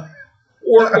 Yeah.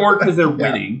 Or because they're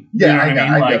winning. Yeah, I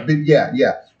know. But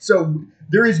so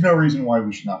there is no reason why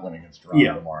we should not win against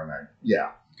Toronto tomorrow night.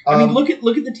 Yeah. I mean, look at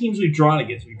the teams we've drawn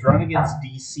against. We've drawn against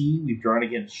DC. We've drawn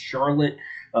against Charlotte.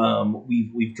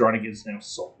 We've drawn against now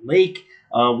Salt Lake.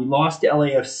 We lost to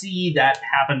LAFC. That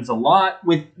happens a lot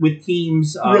with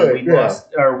teams.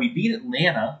 We beat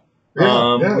Atlanta,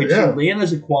 which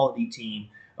Atlanta's a quality team.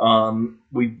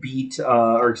 We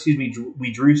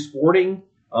drew Sporting.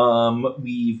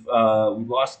 We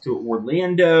lost to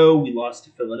Orlando. We lost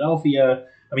to Philadelphia.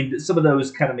 I mean, some of those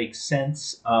kind of make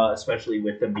sense, especially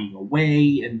with them being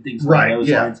away and things along those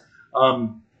lines.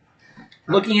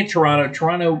 Looking at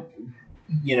Toronto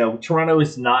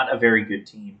is not a very good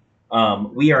team.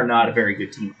 We are not a very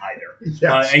good team either.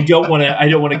 Yes. I don't want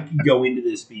to go into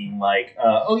this being like,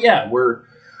 we're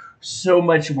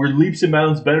leaps and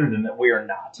bounds better than that. We are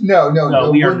not. No,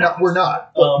 we're not. We're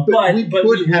not. But we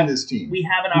could win this team. We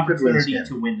have an opportunity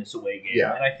to win this away game,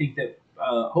 and I think that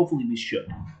hopefully we should.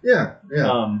 Yeah.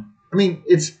 I mean,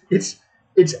 it's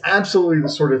absolutely the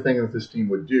sort of thing that this team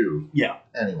would do. Yeah.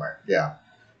 Anyway, yeah.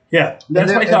 Yeah,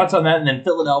 that's my thoughts on that. And then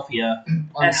Philadelphia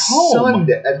at home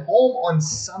on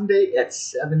Sunday at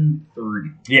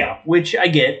 7:30. Yeah, which I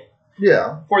get.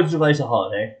 Yeah. 4th of July is a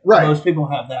holiday. Right. Most people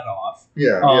have that off.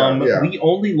 Yeah. We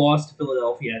only lost to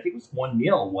Philadelphia. I think it was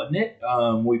 1-0, wasn't it?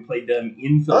 We played them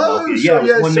in Philadelphia.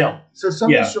 It was 1-0. So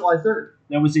Sunday's July 3rd.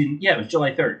 That was it was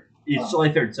July 3rd. It's July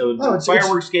 3rd. So it's a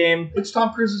fireworks game. It's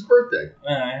Tom Cruise's birthday.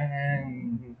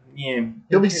 Yeah.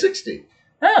 He'll be 60.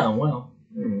 Oh, well.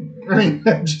 I mean,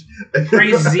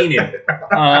 praise Zenith.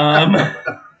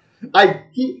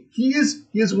 He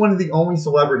is one of the only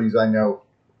celebrities I know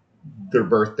their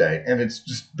birthday, and it's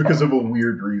just because of a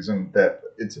weird reason that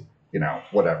it's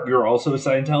whatever. You're also a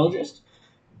Scientologist?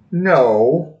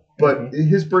 No, but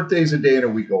his birthday is a day and a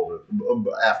week older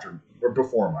after or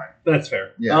before mine. That's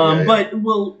fair. But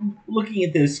looking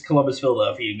at this Columbus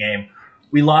Philadelphia game.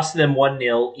 We lost to them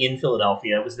 1-0 in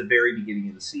Philadelphia. It was the very beginning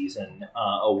of the season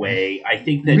away. I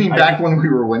think that. You mean back when we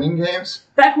were winning games?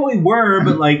 Back when we were,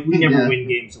 but we never win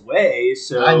games away.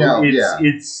 So I know.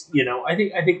 It's I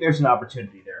think there's an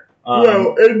opportunity there.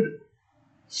 And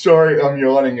sorry, I'm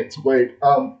yawning. It's late.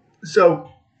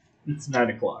 So it's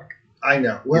 9:00. I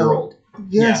know. Well, you're old.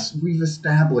 Yes, we've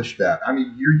established that. I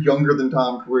mean, you're younger than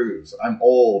Tom Cruise. I'm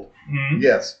old. Mm-hmm.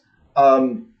 Yes.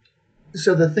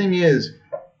 So the thing is.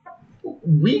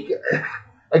 We're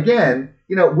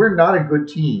not a good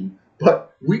team,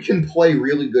 but we can play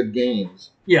really good games.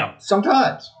 Yeah.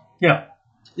 Sometimes. Yeah.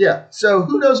 Yeah. So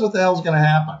who knows what the hell's going to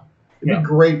happen? It'd be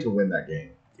great to win that game.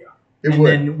 Yeah. It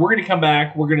would. Then we're going to come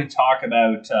back. We're going to talk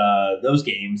about those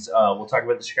games. We'll talk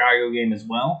about the Chicago game as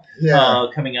well. Yeah.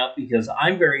 Coming up because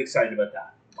I'm very excited about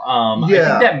that.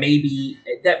 I think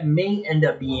that may end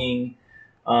up being,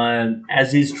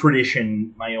 as is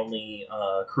tradition, my only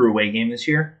crew away game this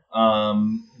year.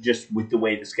 Just with the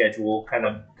way the schedule kind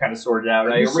of sorted out.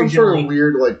 Are you some sort of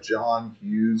weird John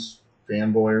Hughes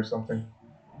fanboy or something?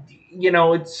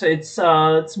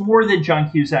 It's more than John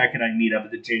Cusack and I meet up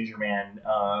at the Ginger Man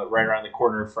right around the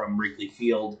corner from Wrigley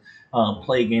Field,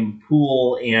 play a game of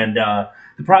pool, and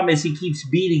the problem is he keeps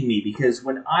beating me because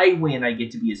when I win, I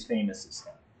get to be as famous as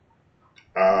him.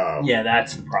 Oh. Yeah,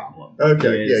 that's the problem.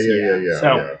 Okay. Yeah.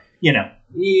 So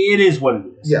it is what it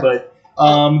is. Yeah. But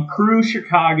Crew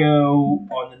Chicago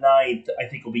on the 9th, I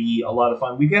think will be a lot of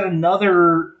fun. We've got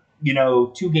another,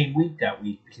 2-game week that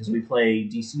week because we play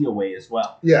DC away as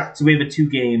well. Yeah. So we have a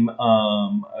 2-game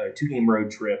road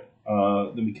trip.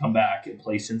 Then we come back and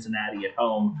play Cincinnati at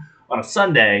home on a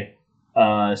Sunday.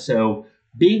 So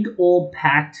big old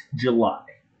packed July.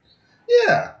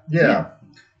 Yeah.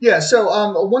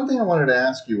 So one thing I wanted to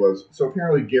ask you was, so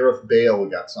apparently Gareth Bale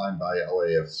got signed by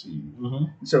LAFC.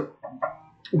 Mm-hmm. So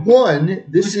One,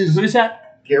 this is Who's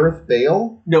that? Gareth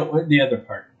Bale, No, the other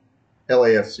part.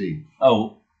 LAFC.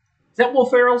 Oh, is that Will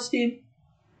Ferrell, Steve?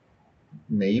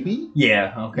 Maybe?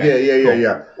 Yeah. Okay.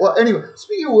 Yeah. Well, anyway,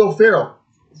 speaking of Will Ferrell,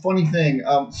 funny thing.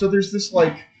 So there's this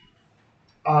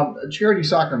a charity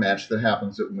soccer match that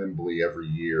happens at Wembley every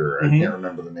year. I can't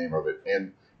remember the name of it.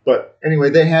 But anyway,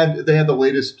 they had the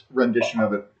latest rendition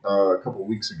of it a couple of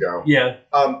weeks ago. Yeah.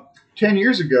 10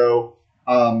 years ago,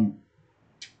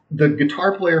 the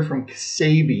guitar player from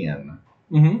Kasabian,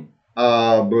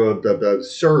 the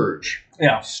Surge,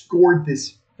 scored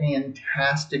this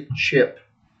fantastic chip,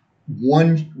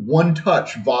 one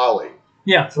touch volley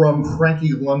from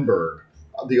Frankie Lundberg,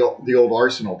 the old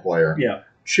Arsenal player. Yeah.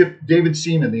 Chipped David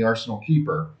Seaman, the Arsenal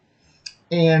keeper,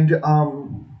 and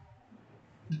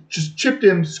just chipped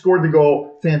him, scored the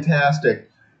goal. Fantastic.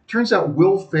 Turns out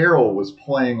Will Ferrell was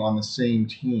playing on the same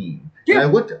team. Yeah.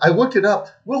 And I looked it up.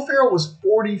 Will Ferrell was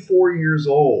 44 years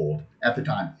old at the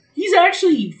time. He's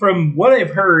actually, from what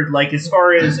I've heard, like as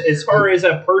far as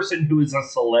a person who is a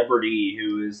celebrity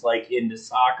who is like into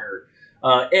soccer,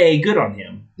 good on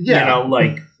him. Yeah. You know,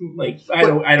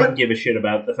 I don't give a shit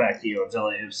about the fact he owns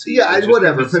LAFC. Yeah,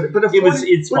 whatever.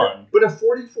 It's fun. But a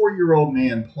 44-year-old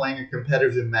man playing a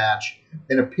competitive match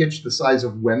in a pitch the size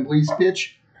of Wembley's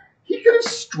pitch, he could have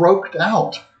stroked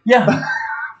out. Yeah.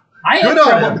 I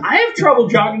have trouble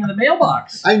jogging to the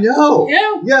mailbox. I know.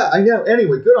 Yeah. Yeah, I know.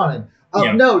 Anyway, good on him.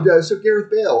 Yeah. So Gareth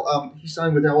Bale, he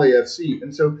signed with LAFC.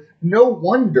 And so no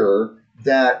wonder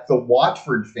that the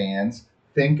Watford fans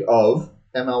think of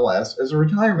MLS as a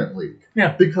retirement league.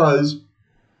 Yeah.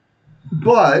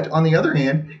 But on the other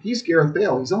hand, he's Gareth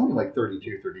Bale. He's only like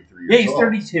 32, 33 years old. Yeah, he's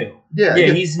 32. Yeah.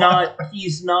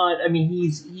 He's not, I mean,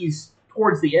 he's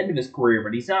towards the end of his career,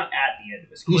 but he's not at the end of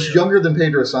his career. He's younger than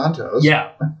Pedro Santos.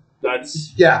 Yeah.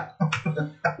 Yeah.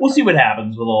 We'll see what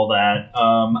happens with all that.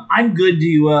 I'm good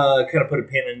to kind of put a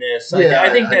pin in this. Yeah, I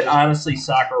think that honestly,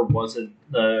 soccer wasn't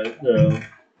the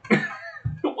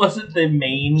wasn't the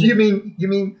main. You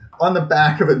mean on the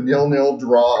back of a 0-0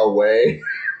 draw away?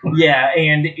 Yeah,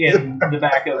 and in the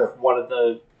back of one of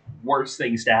the worst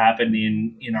things to happen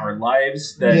in our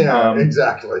lives. That,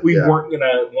 exactly. We weren't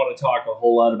gonna want to talk a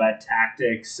whole lot about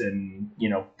tactics and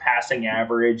passing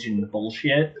average and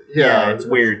bullshit. Yeah, it's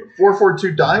weird.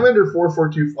 4-4-2 diamond or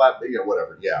 4-4-2 flat?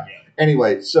 Whatever. Yeah.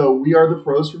 Anyway, so we are the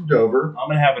pros from Dover. I'm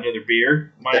gonna have another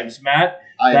beer. My name's Matt.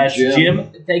 That's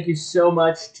Jim. Thank you so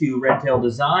much to Redtail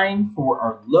Design for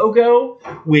our logo,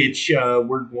 which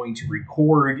we're going to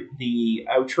record the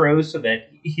outro so that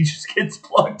he just gets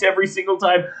plugged every single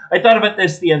time. I thought about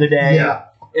this the other day,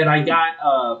 and I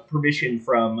got permission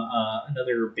from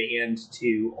another band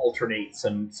to alternate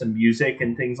some music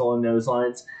and things along those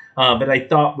lines. But I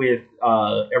thought with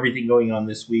everything going on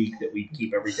this week that we'd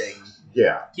keep everything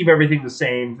the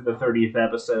same for the 30th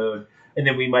episode. And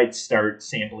then we might start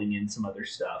sampling in some other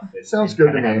stuff. Sounds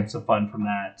good to me. Having some fun from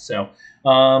that. So,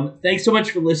 thanks so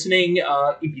much for listening.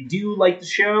 If you do like the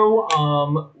show,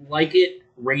 like it,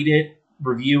 rate it,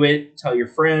 review it, tell your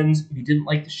friends. If you didn't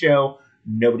like the show,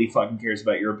 nobody fucking cares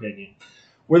about your opinion.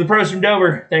 We're the Pros from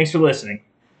Dover. Thanks for listening.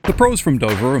 The Pros from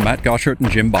Dover are Matt Goschert and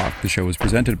Jim Bach. The show is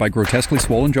presented by Grotesquely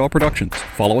Swollen Jaw Productions.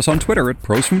 Follow us on Twitter at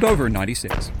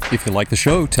ProsFromDover96. If you like the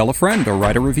show, tell a friend or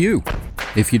write a review.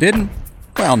 If you didn't,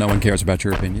 well, no one cares about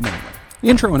your opinion anyway.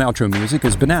 Intro and outro music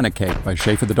is Banana Cake by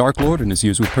Schaefer the Dark Lord and is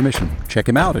used with permission. Check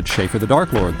him out at Schaefer the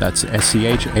Dark Lord. That's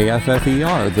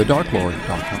SCHAFFER,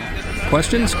 thedarklord.com.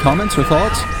 Questions, comments, or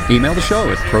thoughts? Email the show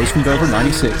at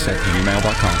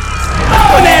prosfromdover96@gmail.com.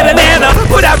 Banana, nana,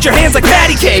 put out your hands like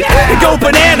patty cake and go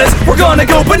bananas, we're gonna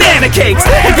go banana cakes.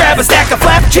 And grab a stack of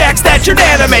flapjacks that your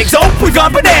nana makes. Oh, we've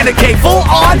gone banana cake, full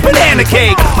on banana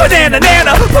cake. Banana,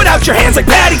 nana, put out your hands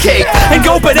like patty cake and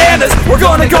go bananas, we're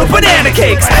gonna go banana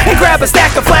cakes. And grab a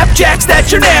stack of flapjacks that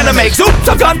your nana makes.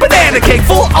 Oops, I've gone banana cake,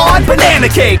 full on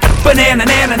banana cake. Banana,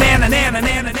 nana, nana, nana,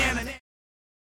 nana, nana.